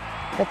Bulldozer,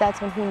 but that's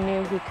when he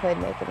knew he could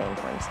make a name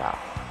for himself.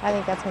 I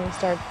think that's when he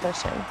started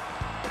pushing.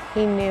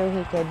 He knew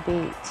he could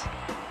beat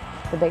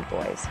the big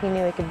boys. He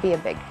knew he could be a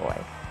big boy.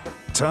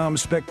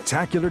 Tom's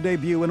spectacular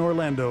debut in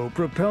Orlando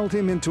propelled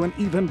him into an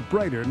even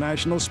brighter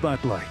national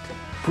spotlight,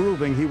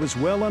 proving he was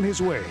well on his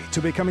way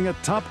to becoming a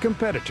top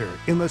competitor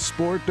in the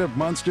sport of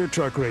monster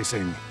truck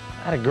racing.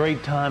 I had a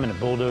great time in a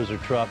Bulldozer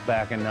truck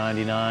back in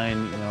 '99.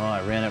 You know,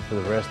 I ran it for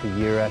the rest of the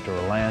year after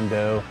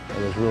Orlando.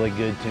 It was really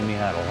good to me.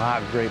 I had a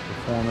lot of great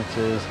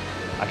performances.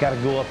 I got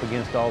to go up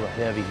against all the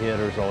heavy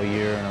hitters all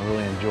year, and I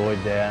really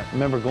enjoyed that. I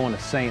remember going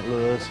to St.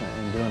 Louis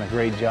and doing a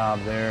great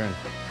job there,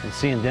 and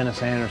seeing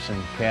Dennis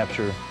Anderson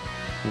capture,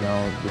 you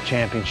know, the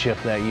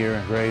championship that year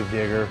in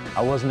Gravedigger.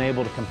 I wasn't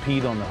able to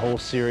compete on the whole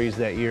series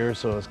that year,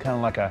 so it was kind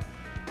of like I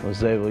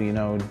was able, you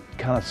know,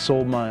 kind of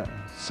sold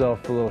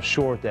myself a little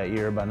short that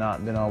year by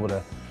not being able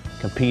to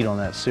compete on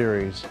that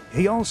series.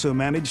 He also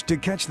managed to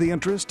catch the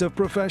interest of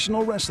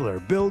professional wrestler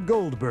Bill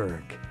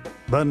Goldberg.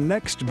 The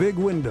next big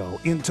window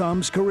in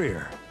Tom's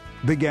career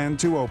began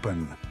to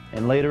open.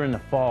 And later in the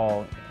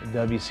fall,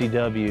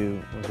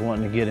 WCW was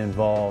wanting to get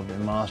involved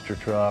in monster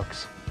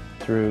trucks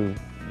through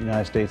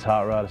United States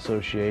Hot Rod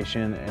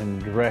Association,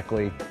 and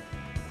directly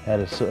had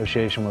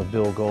association with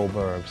Bill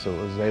Goldberg, so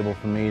it was able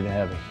for me to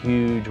have a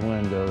huge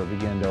window that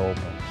began to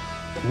open.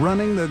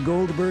 Running the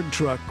Goldberg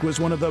truck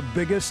was one of the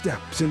biggest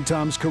steps in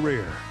Tom's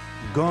career.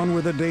 Gone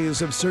were the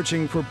days of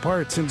searching for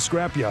parts in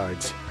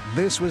scrapyards.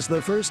 This was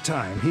the first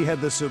time he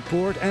had the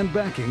support and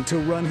backing to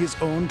run his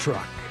own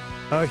truck.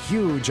 A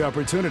huge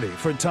opportunity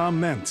for Tom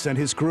Meents and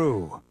his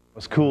crew. It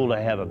was cool to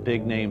have a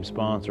big name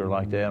sponsor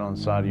like that on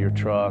the side of your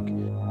truck.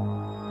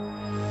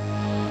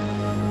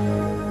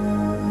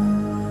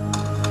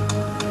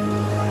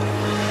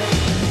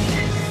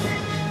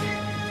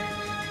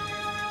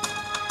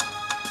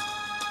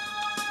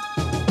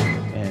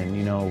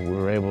 We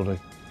were able to,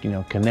 you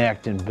know,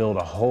 connect and build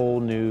a whole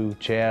new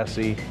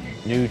chassis,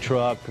 new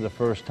truck for the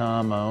first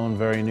time, my own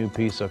very new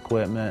piece of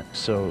equipment.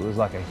 So it was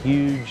like a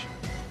huge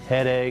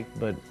headache,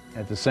 but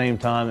at the same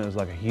time, it was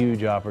like a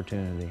huge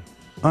opportunity.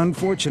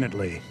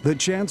 Unfortunately, the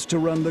chance to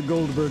run the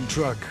Goldberg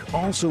truck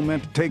also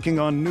meant taking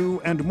on new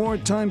and more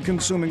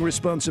time-consuming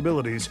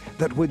responsibilities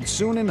that would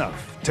soon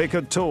enough take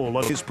a toll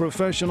on his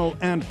professional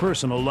and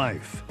personal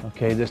life.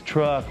 Okay, this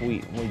truck,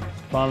 we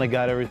finally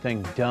got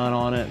everything done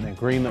on it, and the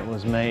agreement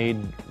was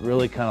made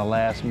really kind of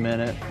last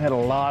minute. Had a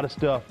lot of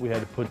stuff we had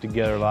to put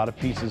together, a lot of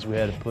pieces we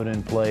had to put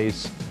in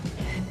place.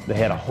 They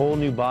had a whole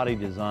new body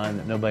design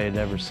that nobody had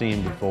ever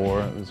seen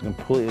before. It was a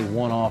completely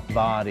one-off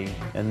body.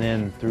 And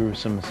then through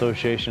some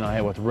association I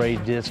had with Ray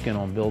Diskin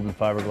on building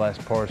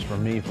fiberglass parts for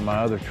me for my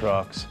other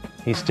trucks,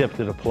 he stepped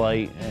to the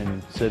plate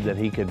and said that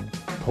he could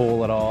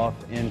pull it off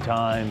in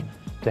time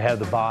to have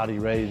the body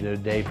ready to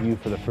debut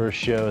for the first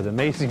show. The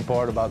amazing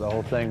part about the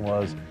whole thing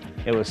was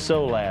it was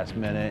so last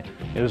minute.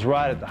 It was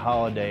right at the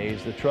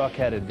holidays. The truck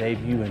had a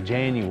debut in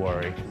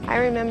January. I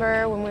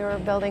remember when we were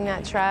building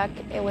that truck,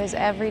 it was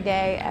every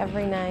day,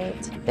 every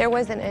night. There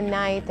wasn't a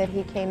night that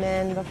he came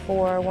in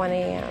before 1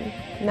 a.m.,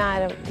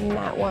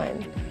 not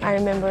one. I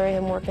remember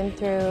him working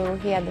through,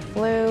 he had the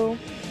flu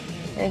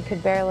and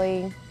could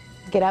barely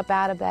get up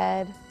out of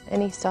bed,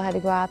 and he still had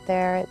to go out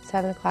there at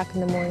 7 o'clock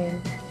in the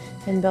morning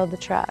and build the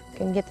truck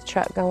and get the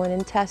truck going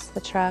and test the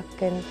truck,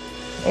 and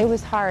it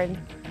was hard.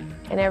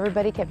 and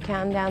everybody kept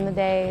counting down the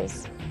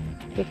days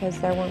because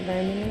there weren't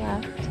very many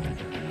left.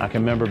 I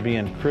can remember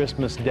being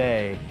Christmas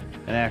Day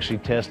and actually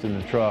testing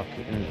the truck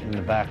in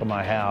the back of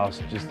my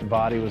house. Just the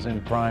body was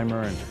in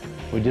primer, and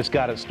we just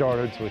got it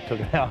started, so we took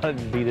it out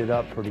and beat it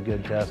up pretty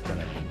good testing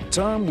it.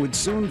 Tom would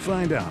soon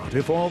find out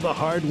if all the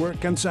hard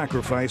work and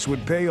sacrifice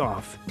would pay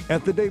off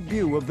at the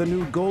debut of the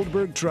new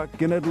Goldberg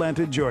truck in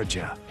Atlanta,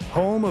 Georgia,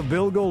 home of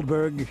Bill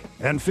Goldberg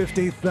and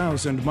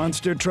 50,000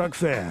 monster truck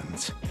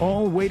fans,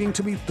 all waiting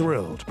to be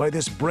thrilled by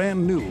this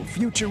brand new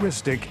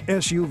futuristic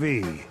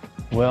SUV.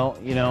 Well,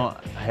 you know,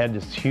 I had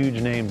this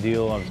huge name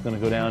deal. I was going to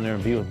go down there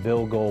and be with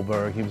Bill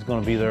Goldberg. He was going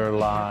to be there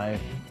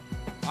live.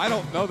 I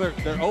don't know.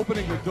 They're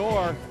opening the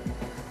door.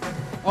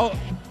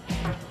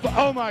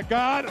 Oh my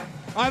God.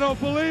 I don't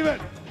believe it.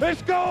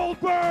 It's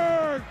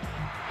Goldberg!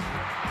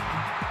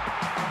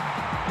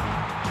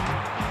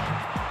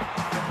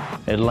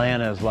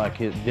 Atlanta is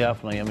like it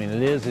definitely, I mean,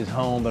 it is his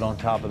home, but on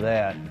top of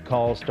that,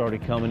 calls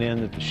started coming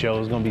in that the show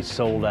was going to be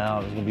sold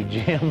out. It was going to be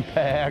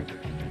jam-packed.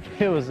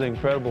 It was an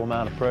incredible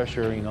amount of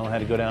pressure. You know, I had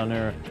to go down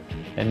there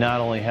and not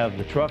only have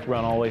the truck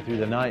run all the way through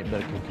the night,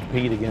 but it can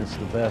compete against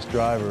the best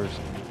drivers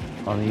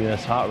on the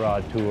U.S. Hot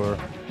Rod Tour.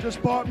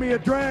 Just bought me a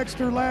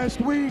dragster last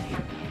week.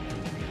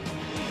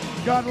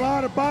 Got a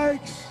lot of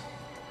bikes,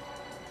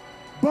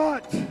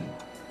 but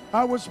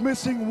I was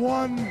missing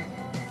one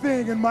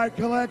thing in my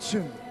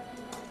collection.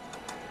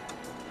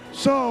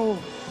 So,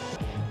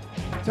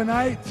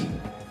 tonight,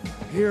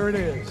 here it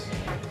is.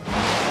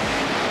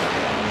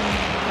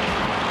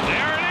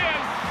 There it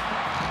is,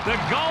 the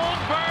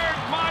Goldberg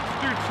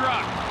monster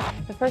truck.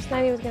 The first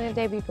night he was going to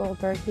debut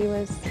Goldberg, he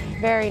was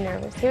very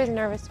nervous. He was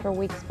nervous for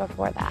weeks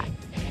before that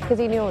because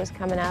he knew it was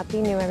coming up. He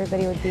knew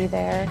everybody would be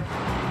there.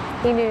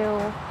 He knew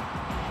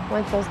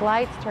once those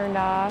lights turned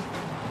off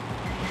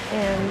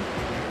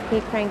and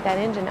he cranked that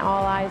engine,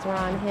 all eyes were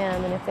on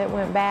him, and if it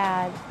went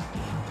bad,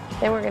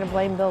 they weren't going to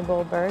blame Bill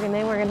Goldberg, and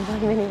they weren't going to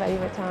blame anybody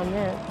but Tom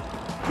Meents.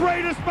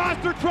 Greatest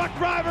monster truck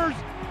drivers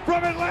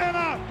from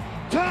Atlanta,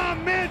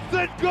 Tom Meents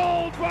and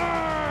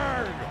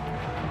Goldberg!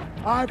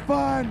 I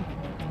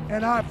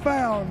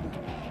found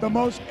the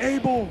most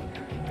able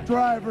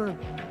driver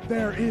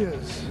there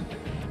is.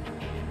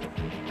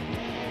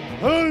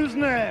 Who's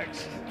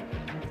next?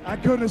 I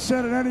couldn't have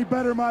said it any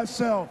better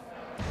myself.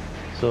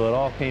 So it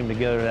all came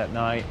together that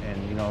night,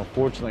 and you know,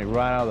 fortunately,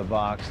 right out of the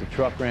box, the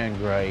truck ran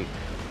great.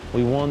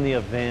 We won the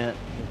event.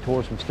 We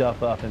tore some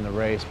stuff up in the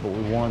race, but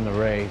we won the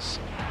race.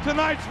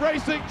 Tonight's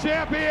racing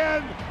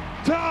champion,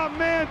 Tom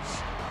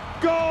Meents,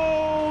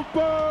 Goldberg!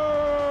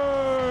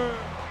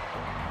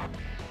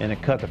 And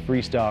it cut the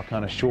freestyle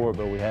kind of short,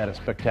 but we had a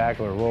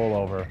spectacular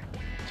rollover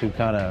to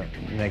kind of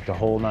make the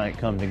whole night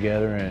come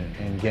together,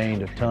 and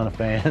gained a ton of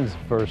fans the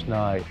first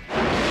night.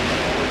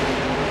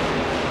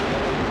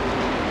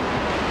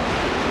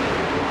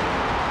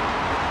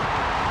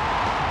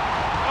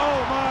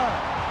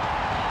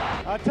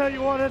 I tell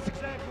you what, that's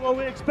exactly what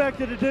we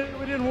expected to do.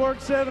 We didn't work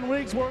 7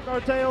 weeks, work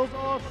our tails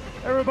off.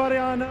 Everybody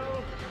I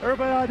know,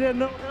 everybody I didn't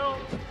know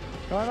helped.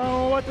 I don't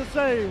know what to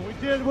say. We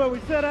did what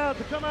we set out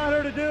to come out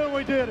here to do, and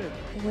we did it.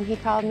 When he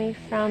called me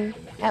from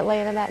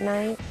Atlanta that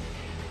night,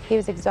 he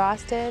was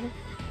exhausted.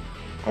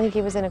 I think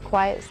he was in a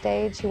quiet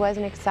stage. He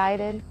wasn't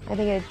excited. I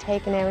think it had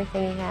taken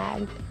everything he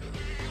had.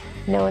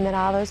 Knowing that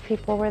all those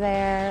people were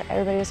there,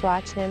 everybody was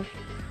watching him,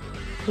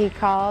 he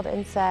called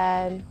and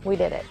said, "We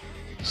did it."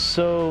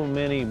 So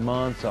many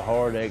months of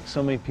heartache,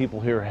 so many people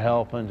here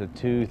helping to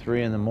 2,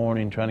 3 in the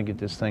morning trying to get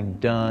this thing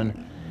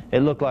done. It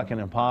looked like an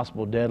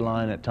impossible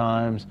deadline at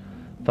times.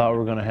 Thought we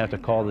were going to have to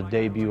call the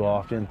debut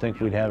off, didn't think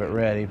we'd have it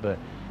ready, but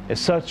it's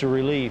such a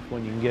relief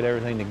when you can get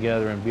everything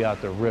together and be out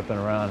there ripping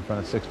around in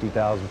front of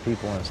 60,000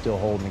 people and still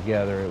holding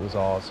together. It was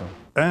awesome.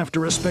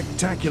 After a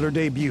spectacular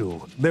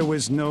debut, there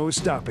was no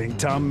stopping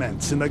Tom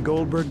Meents in the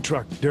Goldberg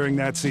truck during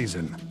that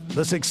season.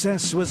 The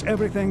success was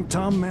everything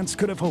Tom Meents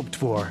could have hoped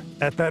for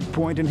at that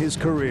point in his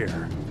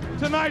career.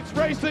 Tonight's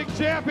racing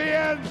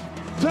champion,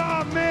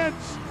 Tom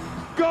Meents,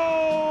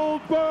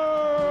 Goldberg!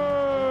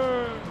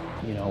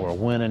 You know, we're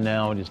winning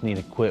now. We just need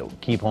to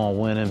keep on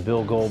winning.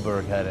 Bill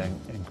Goldberg had an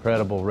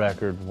incredible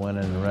record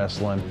winning and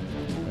wrestling.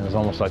 And it was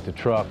almost like the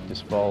truck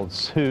just followed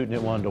suit and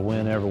it wanted to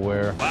win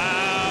everywhere.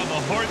 Wow, the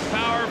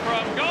horsepower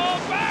from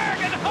Goldberg,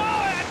 and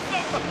oh, that's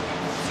some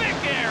sick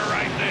air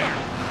right there.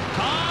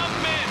 Tom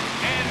Meents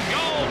and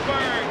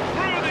Goldberg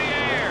through the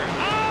air.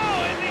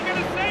 Oh, is he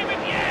gonna save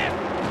it? Yes!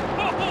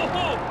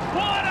 Oh,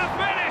 what a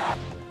finish!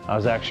 I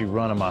was actually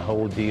running my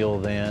whole deal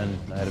then.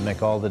 I had to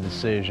make all the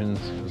decisions.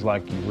 It was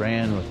like you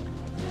ran with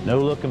no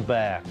looking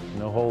back,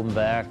 no holding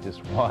back,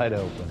 just wide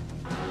open.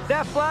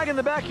 That flag in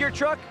the back of your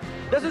truck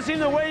doesn't seem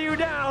to weigh you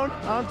down.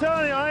 I'm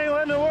telling you, I ain't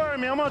letting it worry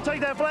me. I'm gonna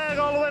take that flag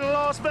all the way to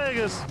Las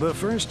Vegas. The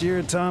first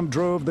year Tom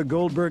drove the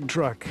Goldberg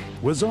truck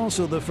was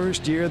also the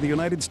first year the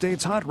United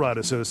States Hot Rod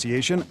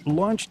Association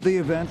launched the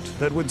event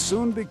that would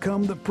soon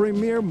become the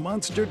premier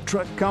monster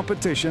truck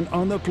competition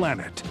on the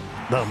planet,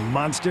 the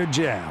Monster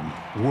Jam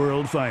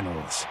World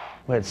Finals.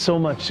 We had so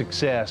much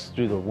success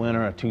through the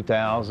winter of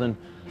 2000.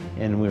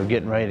 and we were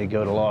getting ready to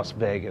go to Las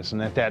Vegas.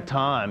 And at that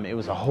time, it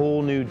was a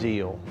whole new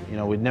deal. You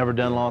know, we'd never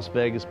done Las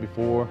Vegas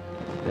before.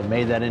 They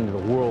made that into the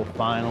World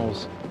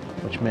Finals,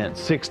 which meant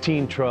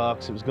 16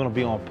 trucks. It was going to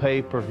be on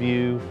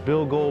pay-per-view.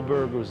 Bill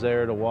Goldberg was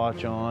there to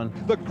watch on.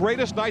 The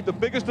greatest night, the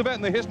biggest event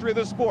in the history of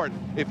this sport,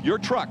 if your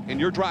truck and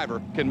your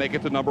driver can make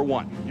it to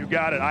 #1. You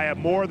got it. I have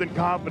more than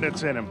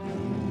confidence in him.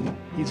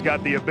 He's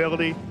got the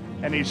ability,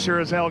 and he sure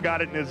as hell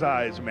got it in his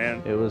eyes,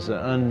 man. It was an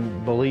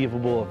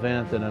unbelievable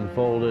event that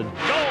unfolded.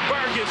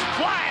 Goldberg is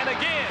flying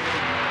again.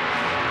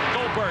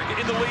 Goldberg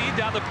in the lead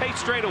down the pace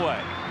straightaway.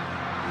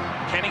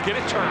 Can he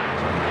get it turned?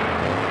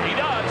 He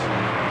does.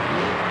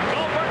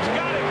 Goldberg's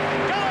got it.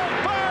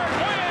 Goldberg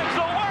wins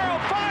the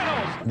World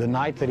Finals. The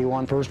night that he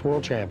won first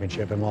World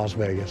Championship in Las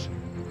Vegas,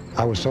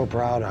 I was so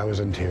proud I was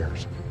in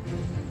tears.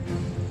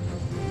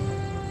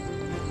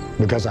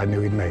 Because I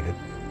knew he'd made it.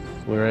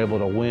 We were able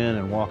to win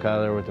and walk out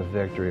of there with a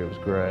victory. It was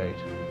great.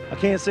 I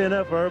can't say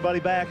enough for everybody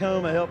back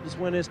home that helped us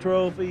win this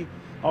trophy.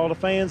 All the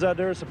fans out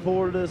there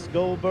supported us,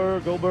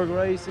 Goldberg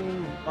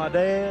Racing, my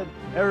dad,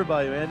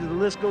 everybody, man. The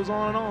list goes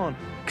on and on.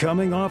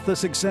 Coming off the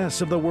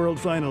success of the World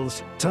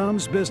Finals,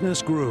 Tom's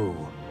business grew,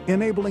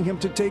 enabling him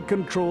to take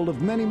control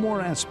of many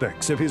more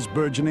aspects of his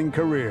burgeoning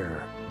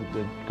career.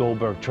 The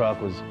Goldberg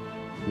truck was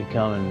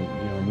becoming,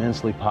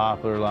 immensely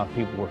popular. A lot of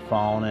people were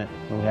following it,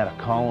 and we had a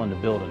calling to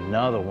build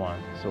another one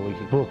so we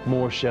could book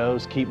more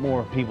shows, keep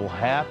more people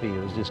happy.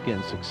 It was just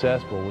getting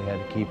successful. We had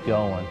to keep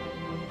going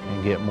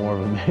and get more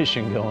of a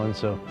mission going.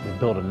 So we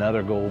built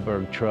another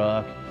Goldberg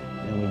truck,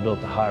 and we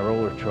built the high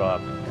roller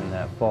truck in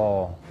that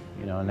fall.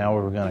 And now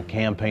we were going to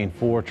campaign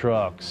 4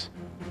 trucks.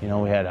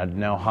 We had to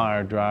now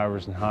hire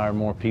drivers and hire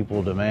more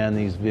people to man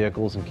these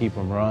vehicles and keep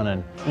them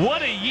running.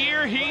 What a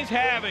year he's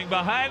having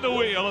behind the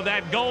wheel of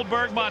that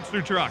Goldberg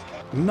monster truck.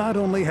 Not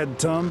only had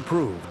Tom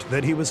proved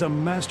that he was a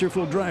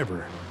masterful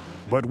driver,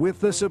 but with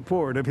the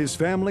support of his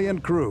family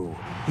and crew,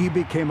 he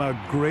became a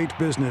great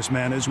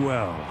businessman as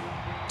well.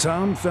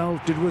 Tom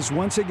felt it was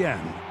once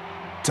again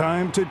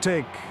time to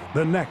take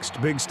the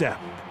next big step.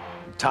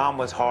 Tom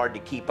was hard to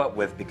keep up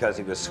with because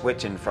he was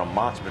switching from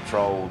Monster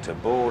Patrol to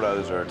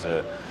Bulldozer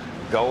to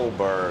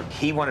Goldberg.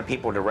 He wanted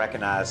people to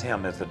recognize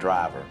him as the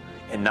driver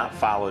and not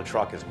follow the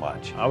truck as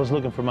much. I was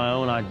looking for my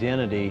own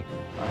identity.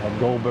 I had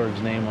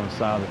Goldberg's name on the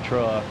side of the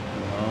truck,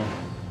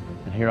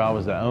 and here I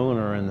was the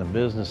owner and the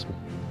business,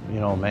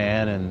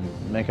 man,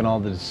 and making all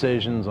the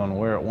decisions on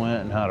where it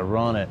went and how to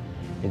run it.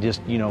 It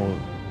just,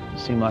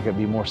 seemed like it'd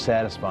be more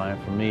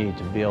satisfying for me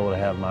to be able to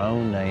have my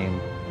own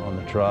name on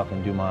the truck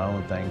and do my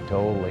own thing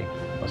totally.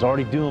 I was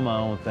already doing my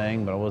own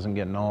thing, but I wasn't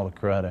getting all the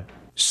credit.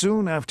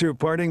 Soon after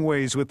parting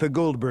ways with the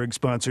Goldberg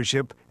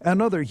sponsorship,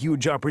 another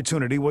huge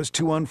opportunity was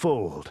to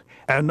unfold.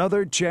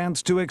 Another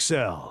chance to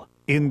excel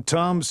in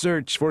Tom's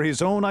search for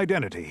his own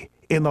identity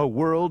in the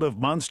world of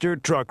monster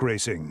truck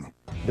racing.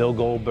 Bill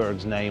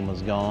Goldberg's name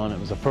was gone. It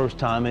was the first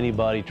time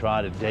anybody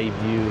tried to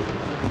debut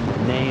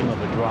the name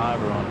of a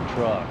driver on a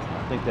truck.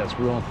 I think that's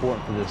real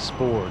important for this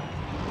sport.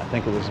 I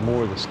think it was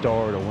more the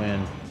start of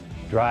when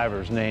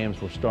drivers' names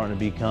were starting to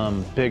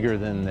become bigger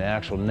than the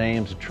actual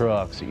names of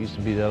trucks. It used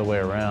to be the other way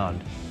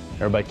around.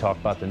 Everybody talked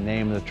about the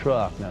name of the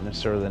truck, not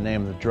necessarily the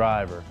name of the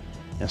driver.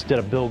 Instead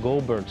of Bill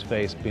Goldberg's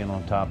face being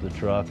on top of the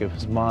truck, it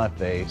was my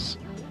face.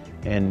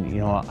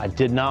 And, I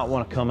did not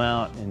want to come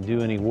out and do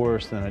any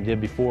worse than I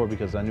did before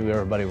because I knew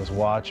everybody was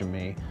watching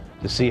me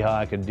to see how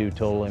I could do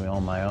totally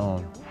on my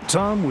own.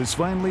 Tom was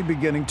finally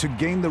beginning to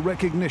gain the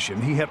recognition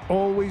he had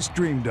always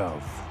dreamed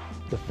of.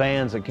 The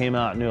fans that came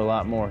out knew a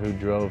lot more who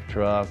drove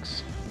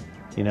trucks.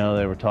 They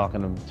were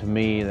talking to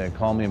me, they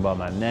called me by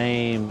my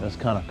name. It was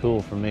kind of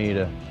cool for me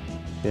to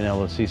being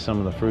able to see some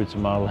of the fruits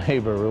of my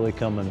labor really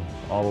coming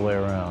all the way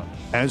around.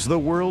 As the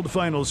World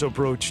Finals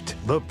approached,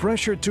 the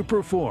pressure to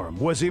perform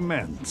was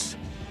immense.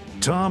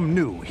 Tom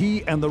knew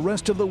he and the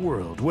rest of the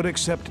world would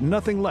accept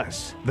nothing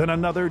less than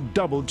another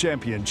double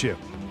championship.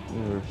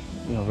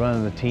 We were,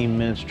 running the Team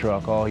Meents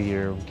truck all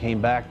year. We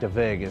came back to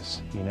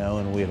Vegas,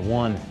 and we had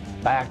won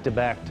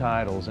back-to-back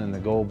titles in the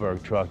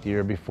Goldberg truck the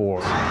year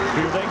before.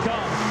 Here they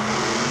come.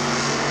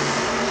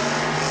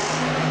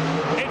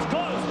 It's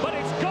close, but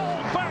it's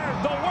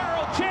Goldberg, the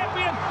world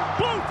champion.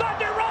 Blue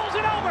Thunder rolls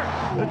it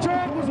over. The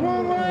track was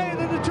one way,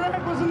 then the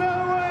track was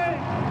another way.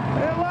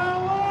 And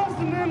Lyle lost,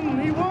 and then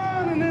he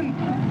won, and then,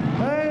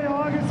 hey,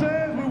 like I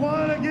said, we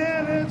won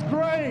again, and it's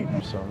great.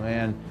 So,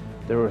 man,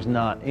 there was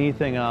not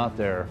anything out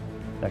there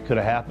that could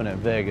have happened at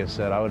Vegas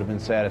that I would have been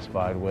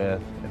satisfied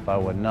with if I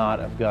would not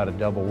have got a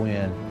double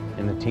win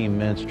in the Team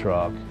Meents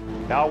truck.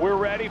 Now we're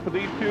ready for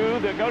these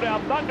two to go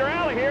down Thunder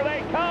Alley. Here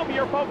they come.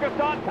 You're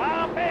focused on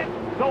Tom Meents,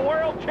 the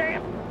world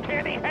champ.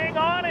 Can he hang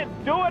on and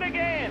do it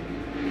again?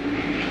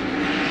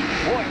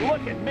 Boy,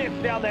 look at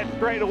Meents down that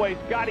straightaway,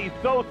 Scott. He's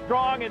so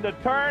strong in the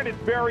turn. It's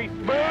very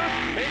smooth.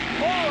 It's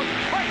close,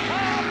 but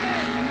Tom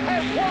Meents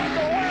has won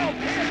the world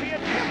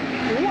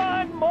championship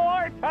one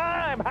more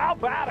time. How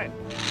about it?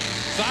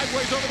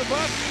 Sideways over the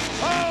bus.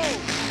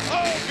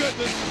 Oh,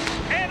 goodness.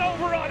 And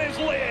over on his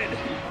lid.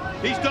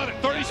 He's done it.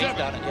 37. He's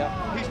done it,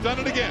 yeah. He's done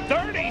it again.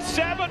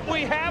 37,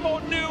 we have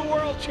a new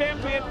world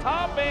champion,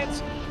 Tom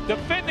Meents,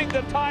 defending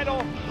the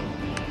title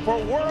for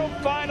World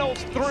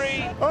Finals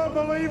 3.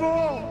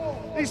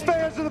 Unbelievable. These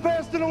fans are the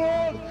best in the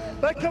world.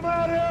 They come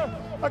out here,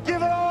 I give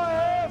it all I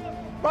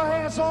have. My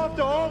hats off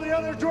to all the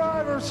other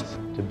drivers.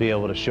 To be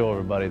able to show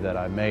everybody that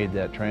I made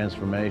that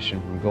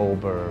transformation from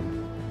Goldberg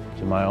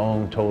to my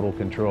own total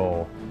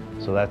control.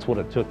 So that's what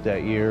it took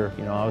that year.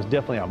 You know, I was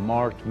definitely a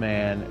marked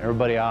man.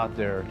 Everybody out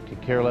there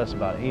could care less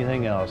about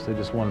anything else. They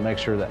just want to make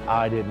sure that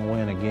I didn't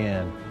win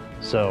again.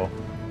 So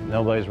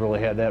nobody's really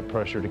had that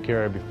pressure to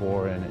carry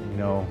before, and you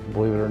know,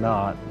 believe it or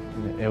not,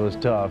 it was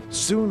tough.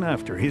 Soon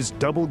after his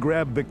double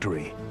grab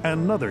victory,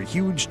 another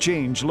huge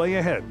change lay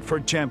ahead for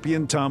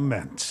champion Tom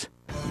Meents.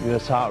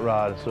 U.S. Hot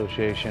Rod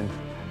Association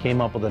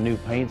came up with a new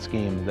paint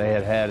scheme they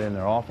had had in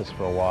their office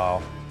for a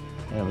while.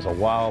 And it was a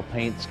wild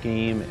paint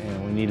scheme,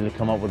 and we needed to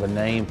come up with a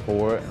name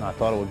for it, and I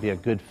thought it would be a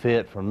good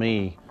fit for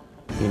me,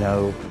 you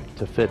know,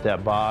 to fit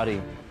that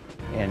body.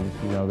 And,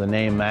 you know, the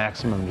name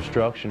Maximum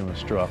Destruction was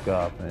struck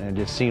up, and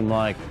it just seemed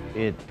like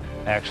it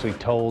actually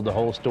told the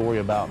whole story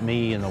about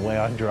me and the way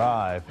I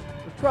drive.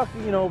 The truck,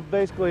 you know,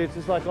 basically it's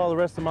just like all the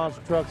rest of the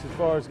monster trucks as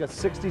far as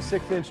it's got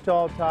 66-inch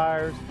tall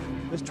tires.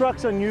 This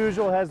truck's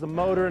unusual, it has the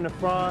motor in the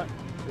front.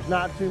 There's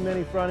not too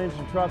many front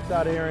engine trucks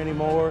out here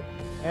anymore,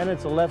 and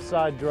it's a left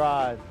side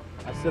drive.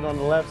 I sit on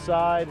the left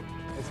side.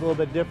 It's a little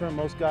bit different.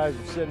 Most guys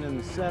are sitting in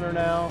the center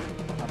now.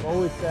 I've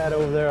always sat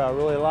over there. I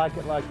really like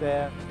it like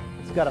that.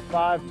 It's got a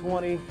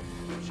 520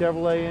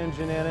 Chevrolet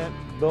engine in it,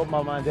 built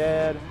by my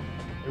dad.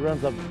 It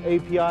runs an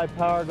API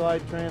power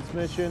glide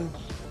transmission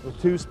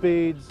with 2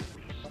 speeds,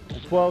 a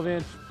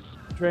 12-inch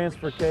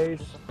transfer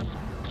case,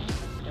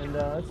 and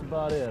that's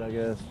about it, I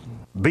guess.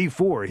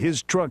 Before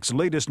his truck's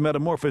latest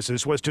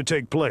metamorphosis was to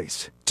take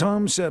place,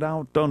 Tom set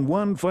out on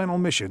one final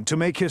mission to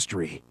make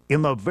history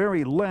in the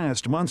very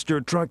last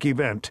monster truck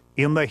event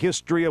in the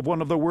history of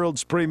one of the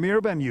world's premier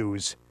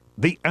venues,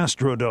 the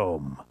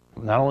Astrodome.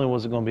 Not only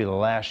was it going to be the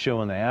last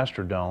show in the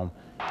Astrodome,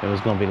 it was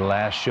going to be the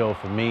last show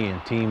for me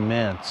and Team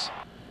Meents.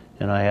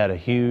 And I had a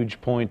huge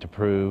point to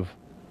prove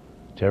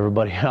to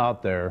everybody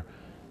out there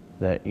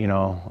that, you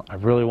know, I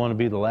really want to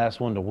be the last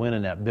one to win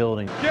in that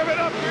building. Give it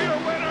up for your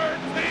winner,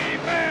 Team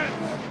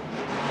Meents!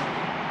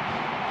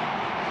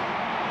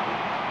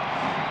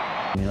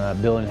 You know,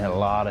 that building had a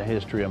lot of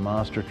history of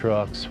monster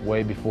trucks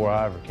way before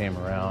I ever came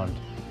around.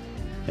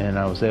 And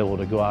I was able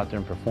to go out there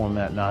and perform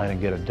that night and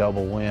get a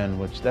double win,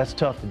 which that's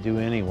tough to do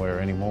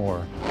anywhere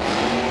anymore.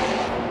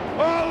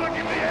 Oh, look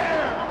in the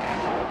air!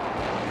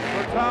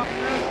 For Tom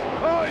Meents.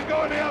 Oh, he's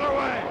going the other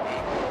way.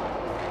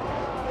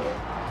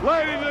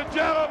 Ladies and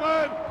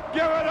gentlemen,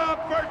 give it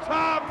up for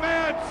Tom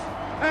Meents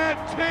and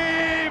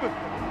Team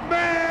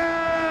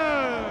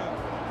Meents!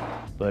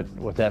 But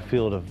with that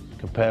field of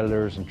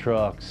competitors and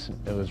trucks,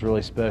 it was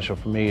really special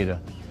for me to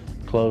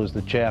close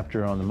the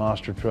chapter on the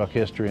monster truck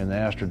history in the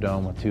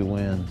Astrodome with 2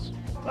 wins.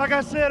 Like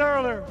I said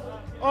earlier,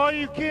 all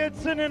you kids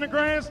sitting in the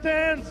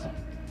grandstands,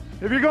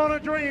 if you're going to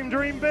dream,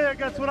 dream big.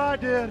 That's what I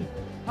did.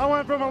 I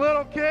went from a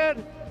little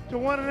kid to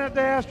winning at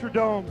the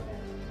Astrodome.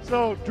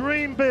 So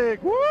dream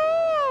big. Woo!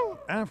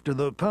 After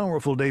the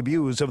powerful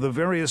debuts of the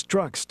various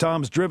trucks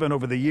Tom's driven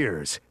over the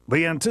years,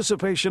 the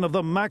anticipation of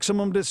the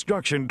Maximum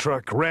Destruction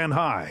truck ran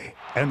high,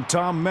 and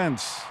Tom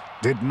Meents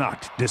did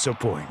not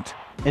disappoint.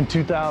 In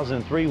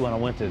 2003, when I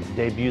went to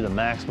debut the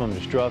Maximum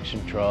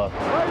Destruction truck,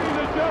 Ladies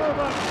and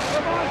gentlemen,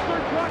 the monster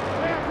truck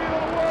champion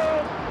of the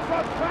world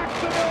from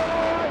Paxton,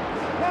 Illinois,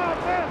 Tom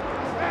Meents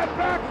and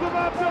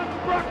Maximum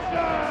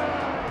Destruction!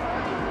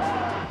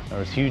 there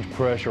was huge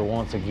pressure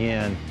once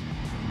again.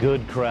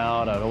 Good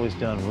crowd. I'd always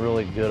done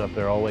really good up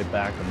there all the way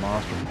back to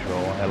Monster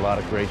Patrol. I had a lot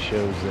of great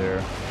shows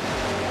there.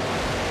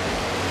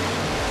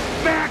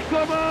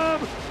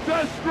 Maximum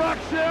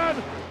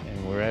Destruction!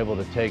 And we were able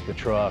to take the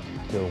truck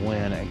to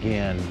win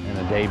again in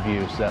a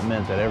debut. So that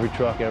meant that every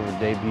truck ever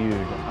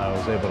debuted, I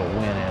was able to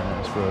win in. It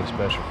was really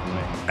special for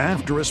me.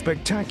 After a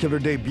spectacular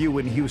debut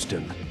in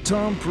Houston,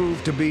 Tom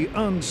proved to be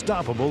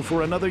unstoppable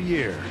for another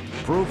year,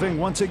 proving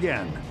once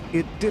again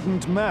it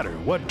didn't matter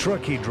what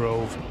truck he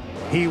drove,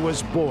 he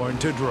was born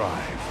to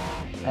drive.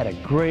 I had a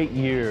great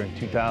year in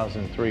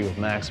 2003 with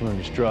Maximum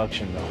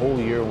Destruction. The whole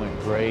year went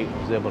great.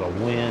 I was able to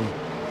win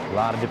a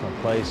lot of different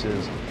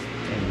places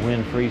and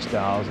win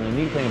freestyles. And the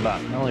neat thing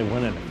about not only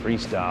winning a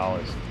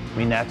freestyle is, I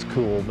mean, that's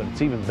cool, but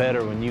it's even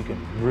better when you can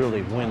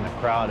really win the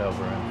crowd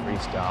over in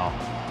freestyle.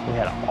 We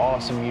had an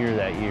awesome year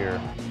that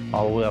year,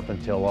 all the way up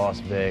until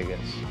Las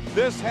Vegas.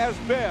 This has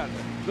been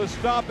the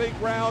stomping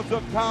grounds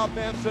of Tom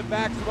Meents and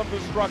Maximum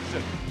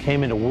Destruction.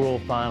 Came into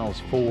World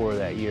Finals 4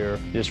 that year,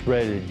 just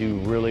ready to do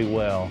really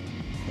well.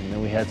 And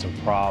then we had some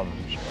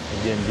problems.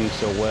 We didn't do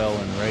so well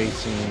in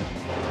racing.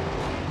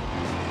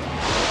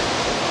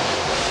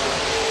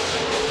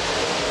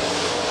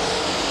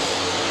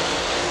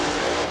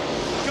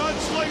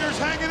 Gunslinger's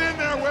hanging in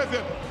there with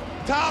him.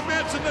 Tom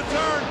Meents in the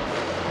turn.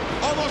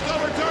 Almost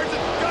overturns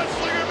it.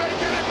 Gunslinger may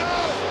get it.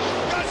 No!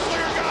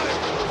 Gunslinger got it!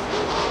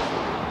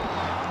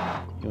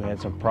 We had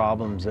some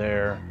problems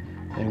there.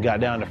 and got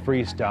down to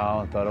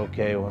freestyle and thought,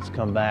 okay, well, let's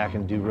come back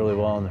and do really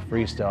well in the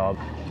freestyle.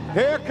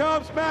 Here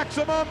comes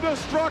maximum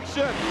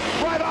destruction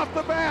right off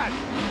the bat.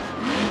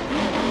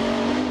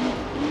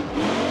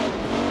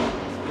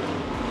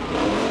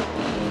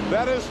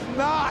 That is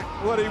not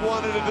what he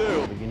wanted to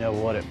do. But you know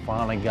what? It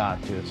finally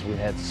got to us. We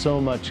had so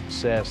much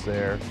success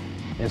there.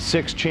 In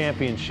 6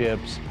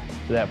 championships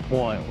to that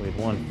point, we'd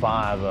won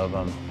 5 of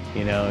them.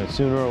 You know,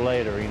 sooner or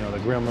later, you know, the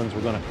gremlins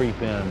were going to creep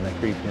in, and they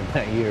creeped in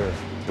that year.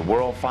 The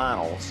World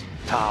Finals,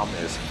 Tom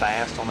is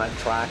fast on that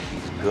track.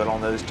 He's good on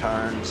those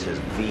turns. His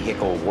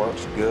vehicle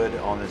works good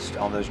on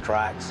those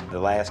tracks. The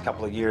last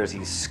couple of years,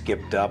 he's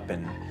skipped up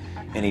and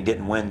he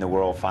didn't win the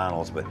World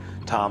Finals, but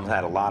Tom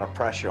had a lot of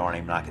pressure on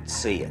him, and I could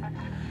see it.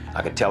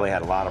 I could tell he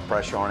had a lot of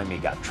pressure on him. He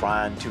got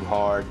trying too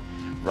hard,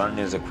 running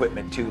his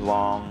equipment too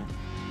long,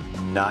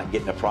 not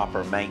getting the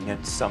proper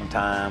maintenance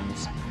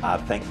sometimes. I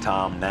think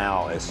Tom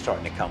now is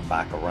starting to come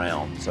back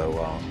around. So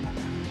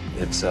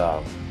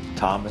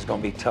Tom is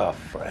going to be tough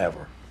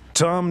forever.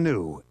 Tom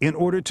knew in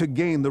order to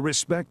gain the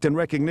respect and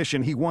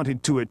recognition he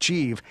wanted to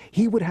achieve,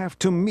 he would have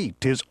to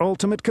meet his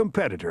ultimate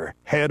competitor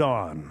head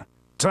on.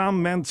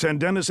 Tom Meents and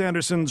Dennis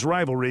Anderson's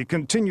rivalry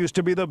continues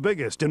to be the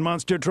biggest in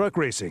monster truck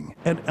racing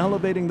and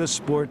elevating the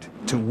sport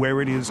to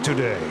where it is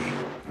today.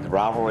 The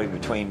rivalry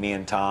between me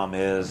and Tom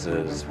is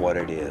what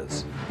it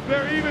is.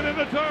 They're even in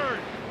the turn.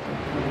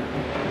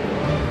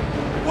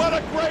 What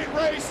a great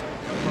race.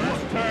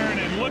 First turn,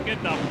 and look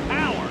at the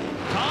power.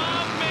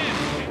 Tom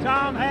Meents.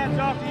 Tom, hats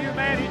off to you,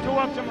 man. He tore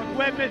up some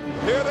equipment.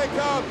 Here they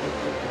come.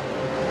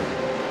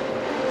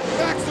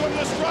 Maximum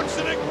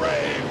destruction and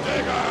grave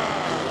digger.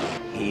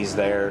 He's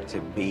there to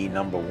be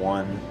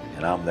 #1,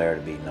 and I'm there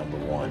to be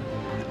 #1.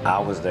 I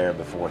was there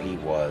before he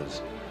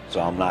was,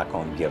 so I'm not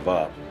going to give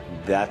up.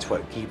 That's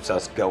what keeps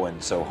us going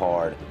so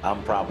hard.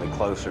 I'm probably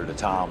closer to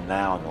Tom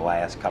now in the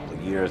last couple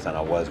of years than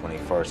I was when he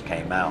first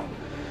came out,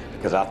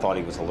 because I thought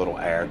he was a little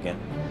arrogant,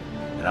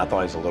 and I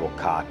thought he was a little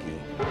cocky.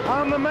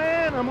 I'm the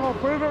man. I'm going to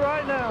prove it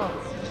right now.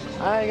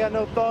 I ain't got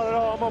no thought at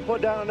all. I'm going to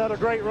put down another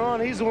great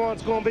run. He's the one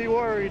that's going to be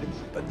worried.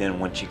 But then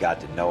once you got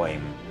to know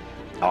him,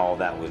 all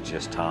that was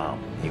just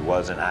Tom. He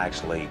wasn't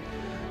actually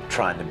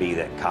trying to be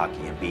that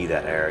cocky and be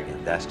that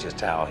arrogant. That's just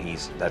how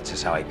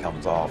he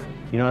comes off.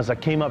 You know, as I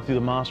came up through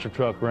the monster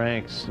truck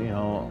ranks, you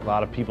know, a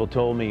lot of people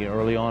told me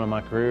early on in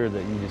my career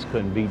that you just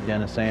couldn't beat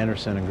Dennis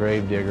Anderson and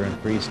Gravedigger in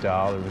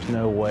freestyle. There was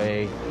no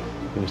way.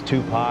 He was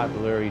too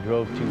popular. He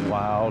drove too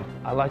wild.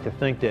 I like to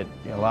think that,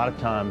 you know, a lot of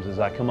times as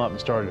I come up and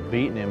started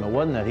beating him, it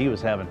wasn't that he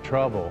was having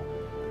trouble.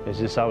 It's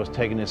just I was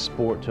taking this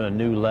sport to a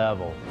new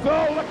level.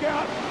 So look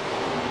out.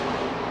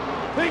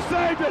 He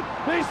saved it!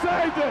 He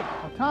saved it!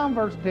 Tom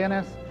versus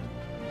Dennis,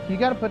 you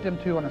got to put them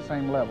two on the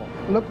same level.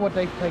 Look what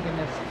they've taken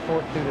this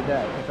sport to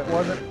today. If it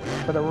wasn't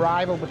for the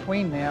rival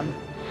between them,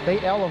 they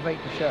elevate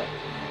the show.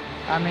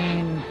 I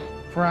mean,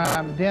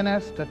 from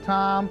Dennis to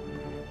Tom,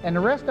 and the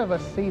rest of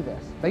us see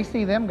this. They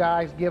see them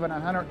guys giving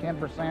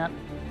 110%.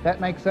 That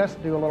makes us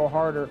do a little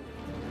harder.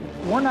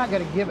 We're not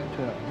going to give it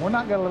to them. We're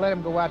not going to let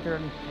them go out there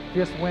and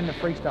just win the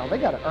freestyle. They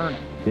got to earn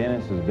it.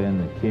 Dennis has been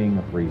the king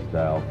of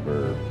freestyle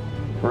for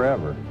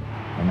forever.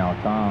 And now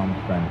Tom's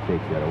trying to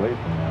take that away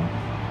from him.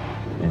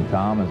 And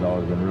Tom has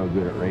always been real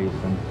good at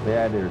racing. They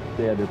had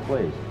their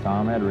place.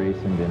 Tom had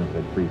racing, Dennis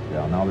had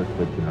freestyle. Now they're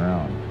switching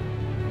around.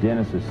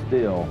 Dennis is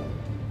still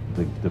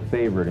the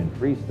favorite in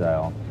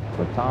freestyle,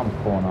 but Tom's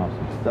pulling off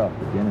some stuff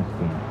that Dennis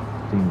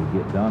can't seem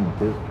to get done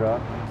with his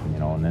truck. You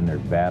know, and then they're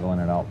battling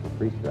it out for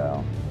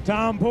freestyle.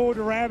 Tom pulled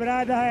the rabbit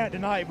out of the hat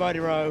tonight, Buddy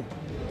Rowe.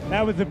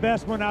 That was the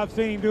best one I've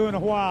seen him do in a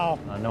while.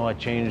 I know I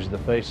changed the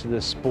face of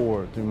this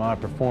sport through my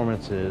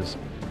performances,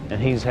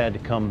 and he's had to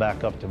come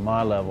back up to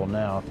my level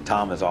now.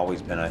 Tom has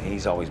always been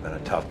he's always been a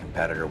tough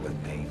competitor with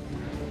me.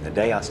 The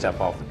day I step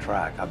off the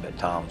track, I bet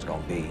Tom's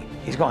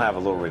he's going to have a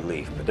little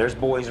relief. But there's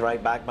boys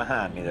right back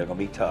behind me that are going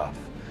to be tough,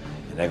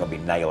 and they're going to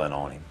be nailing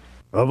on him.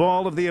 Of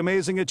all of the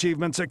amazing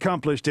achievements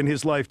accomplished in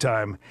his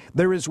lifetime,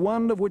 there is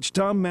one of which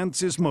Tom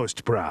Meents is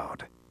most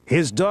proud.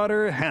 His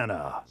daughter,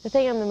 Hannah. The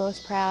thing I'm the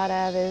most proud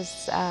of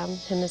is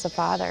him as a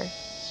father.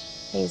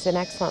 He's an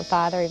excellent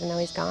father, even though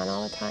he's gone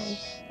all the time.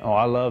 Oh,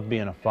 I love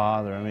being a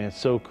father. I mean, it's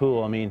so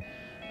cool. I mean,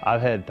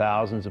 I've had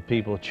thousands of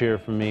people cheer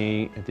for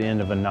me at the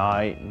end of a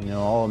night. You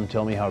know, all of them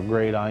tell me how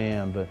great I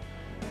am, but,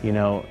 you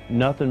know,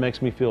 nothing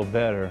makes me feel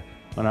better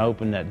when I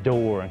open that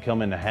door and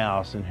come in the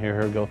house and hear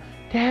her go,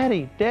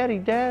 "Daddy, Daddy,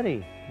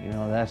 Daddy." You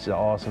know, that's an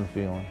awesome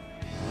feeling.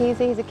 He's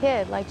a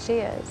kid like she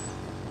is,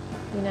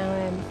 you know,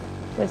 and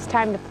when it's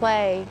time to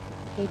play,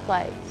 he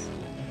plays.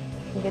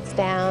 He gets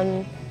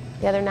down.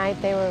 The other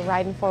night they were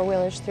riding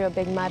four-wheelers through a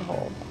big mud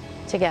hole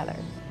together.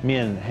 Me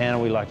and Hannah,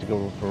 we like to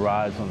go for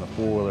rides on the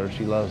four-wheeler.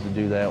 She loves to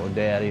do that with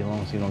Daddy, as long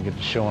as he don't get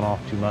to showing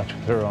off too much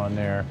with her on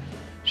there.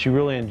 She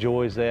really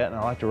enjoys that, and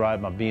I like to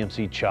ride my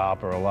BMC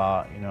chopper a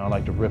lot. You know, I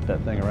like to rip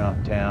that thing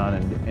around town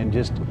and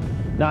just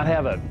not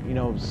have a, you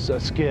know, a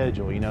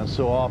schedule. You know,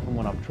 so often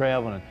when I'm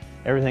traveling,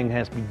 everything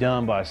has to be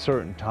done by a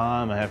certain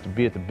time. I have to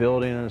be at the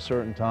building at a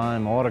certain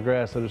time,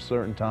 autographs at a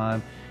certain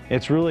time.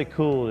 It's really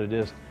cool to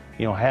just,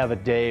 you know, have a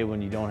day when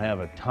you don't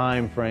have a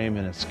time frame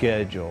and a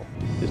schedule,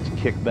 just to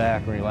kick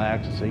back and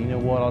relax and say, you know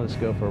what, I'll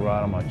just go for a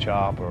ride on my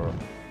chop or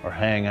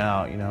hang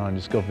out, you know, and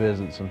just go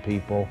visit some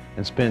people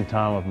and spend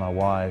time with my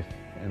wife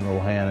and little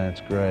Hannah.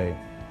 It's great.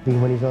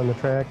 When he's on the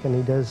track, and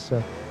he does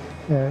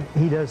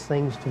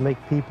things to make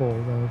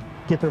people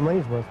get their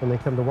money's worth when they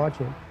come to watch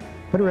him.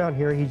 But around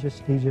here, he's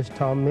just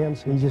Tom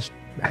Meents. He's just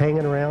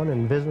hanging around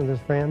and visiting with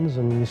his friends,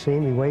 and you see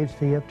him, he waves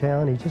to you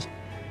uptown. He's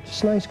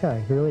just a nice guy,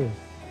 he really is.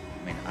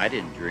 I mean, I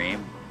didn't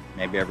dream,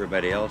 maybe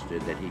everybody else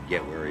did, that he'd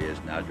get where he is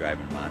now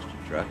driving monster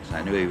trucks.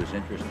 I knew he was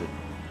interested.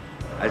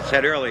 I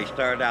said earlier, he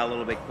started out a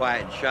little bit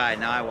quiet and shy.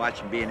 Now I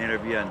watch him being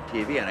interviewed on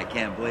TV, and I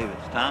can't believe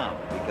it's Tom,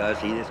 because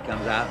he just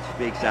comes out and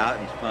speaks out,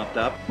 and he's pumped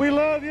up. We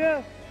love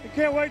you. We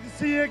can't wait to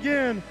see you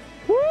again.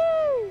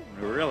 Woo!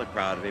 We're really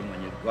proud of him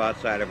when you go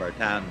outside of our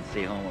town and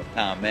see home with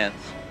Tom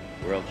Meents,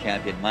 world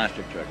champion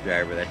monster truck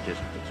driver. That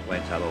just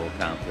explains how the whole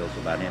town feels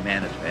about him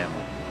and his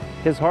family.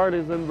 His heart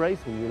is in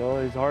racing, you know.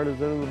 His heart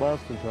is in the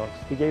monster trucks.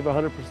 He gave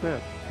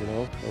 100%, you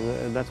know,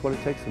 and that's what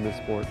it takes in this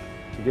sport.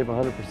 To give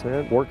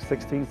 100%, work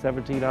 16,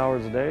 17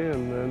 hours a day,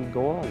 and then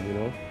go on, you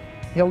know.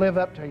 He'll live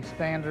up to his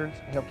standards.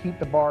 He'll keep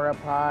the bar up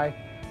high,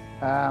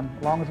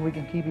 as long as we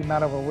can keep him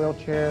out of a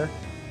wheelchair.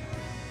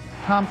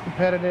 Tom's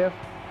competitive.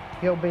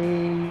 He'll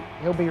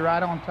be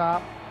right on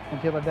top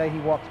until the day he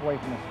walks away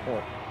from the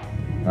sport.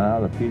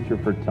 Well, the future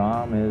for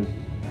Tom is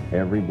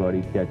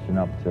everybody catching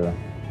up to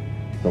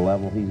the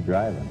level he's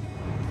driving.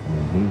 I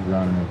mean, he's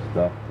running his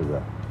stuff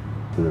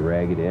to the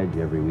ragged edge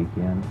every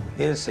weekend.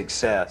 His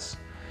success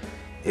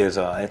is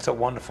it's a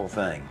wonderful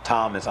thing.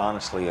 Tom is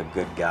honestly a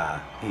good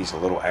guy. He's a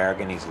little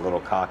arrogant, he's a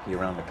little cocky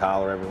around the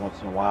collar every once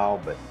in a while,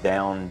 but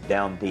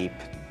down deep,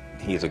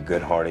 he's a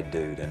good-hearted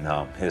dude,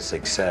 and his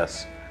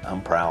success,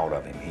 I'm proud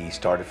of him. He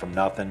started from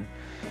nothing,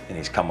 and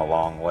he's come a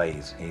long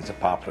ways. He's a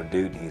popular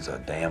dude, and he's a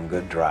damn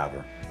good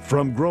driver.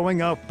 From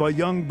growing up a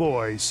young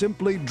boy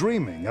simply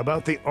dreaming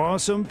about the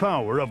awesome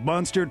power of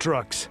monster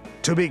trucks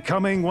to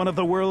becoming one of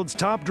the world's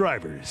top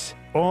drivers,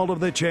 all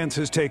of the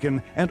chances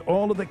taken and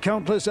all of the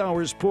countless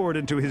hours poured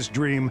into his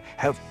dream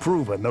have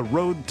proven the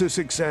road to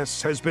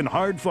success has been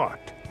hard-fought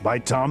by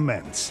Tom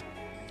Meents.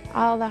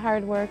 All the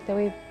hard work that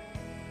we've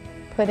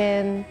put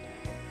in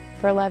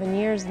for 11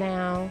 years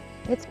now,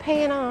 it's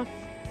paying off.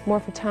 More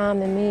for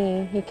Tom than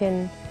me. He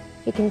can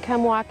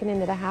come walking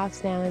into the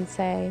house now and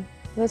say,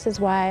 this is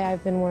why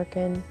I've been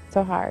working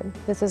so hard.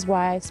 This is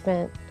why I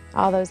spent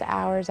all those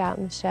hours out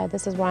in the shed.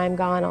 This is why I'm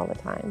gone all the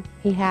time.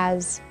 He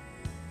has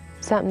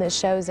something that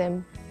shows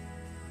him.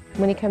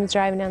 When he comes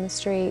driving down the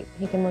street,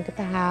 he can look at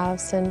the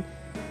house, and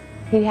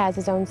he has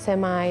his own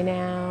semi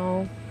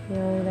now. You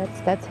know,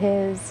 that's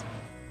his.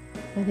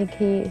 I think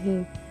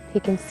he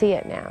can see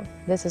it now.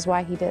 This is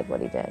why he did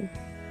what he did.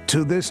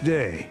 To this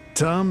day,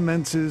 Tom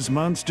Meents'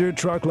 monster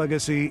truck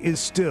legacy is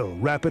still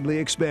rapidly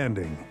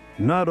expanding.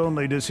 Not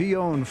only does he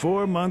own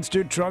 4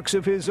 monster trucks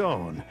of his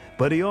own,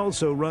 but he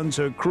also runs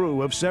a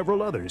crew of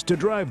several others to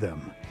drive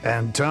them.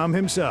 And Tom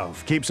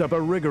himself keeps up a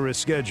rigorous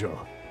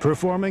schedule,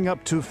 performing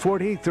up to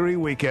 43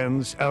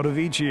 weekends out of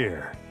each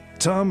year.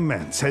 Tom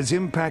Meents has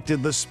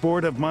impacted the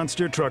sport of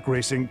monster truck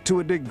racing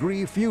to a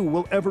degree few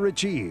will ever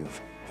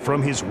achieve.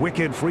 From his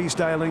wicked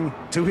freestyling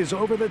to his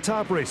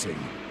over-the-top racing,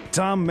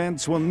 Tom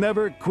Meents will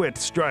never quit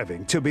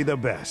striving to be the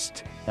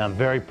best. I'm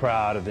very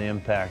proud of the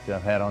impact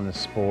I've had on this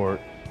sport.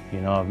 You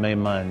know, I've made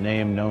my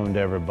name known to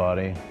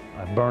everybody.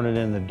 I've burned it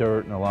in the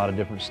dirt in a lot of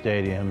different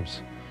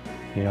stadiums.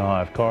 You know,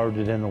 I've carved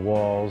it in the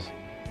walls,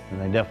 and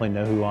they definitely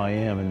know who I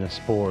am in this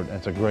sport.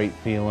 It's a great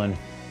feeling.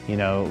 You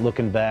know,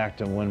 looking back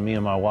to when me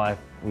and my wife,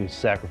 we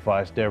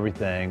sacrificed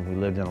everything. We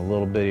lived in a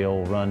little bitty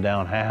old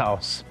rundown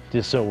house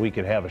just so we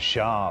could have a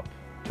shop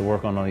to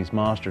work on these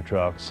monster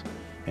trucks.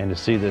 And to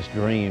see this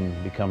dream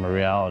become a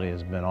reality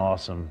has been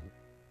awesome.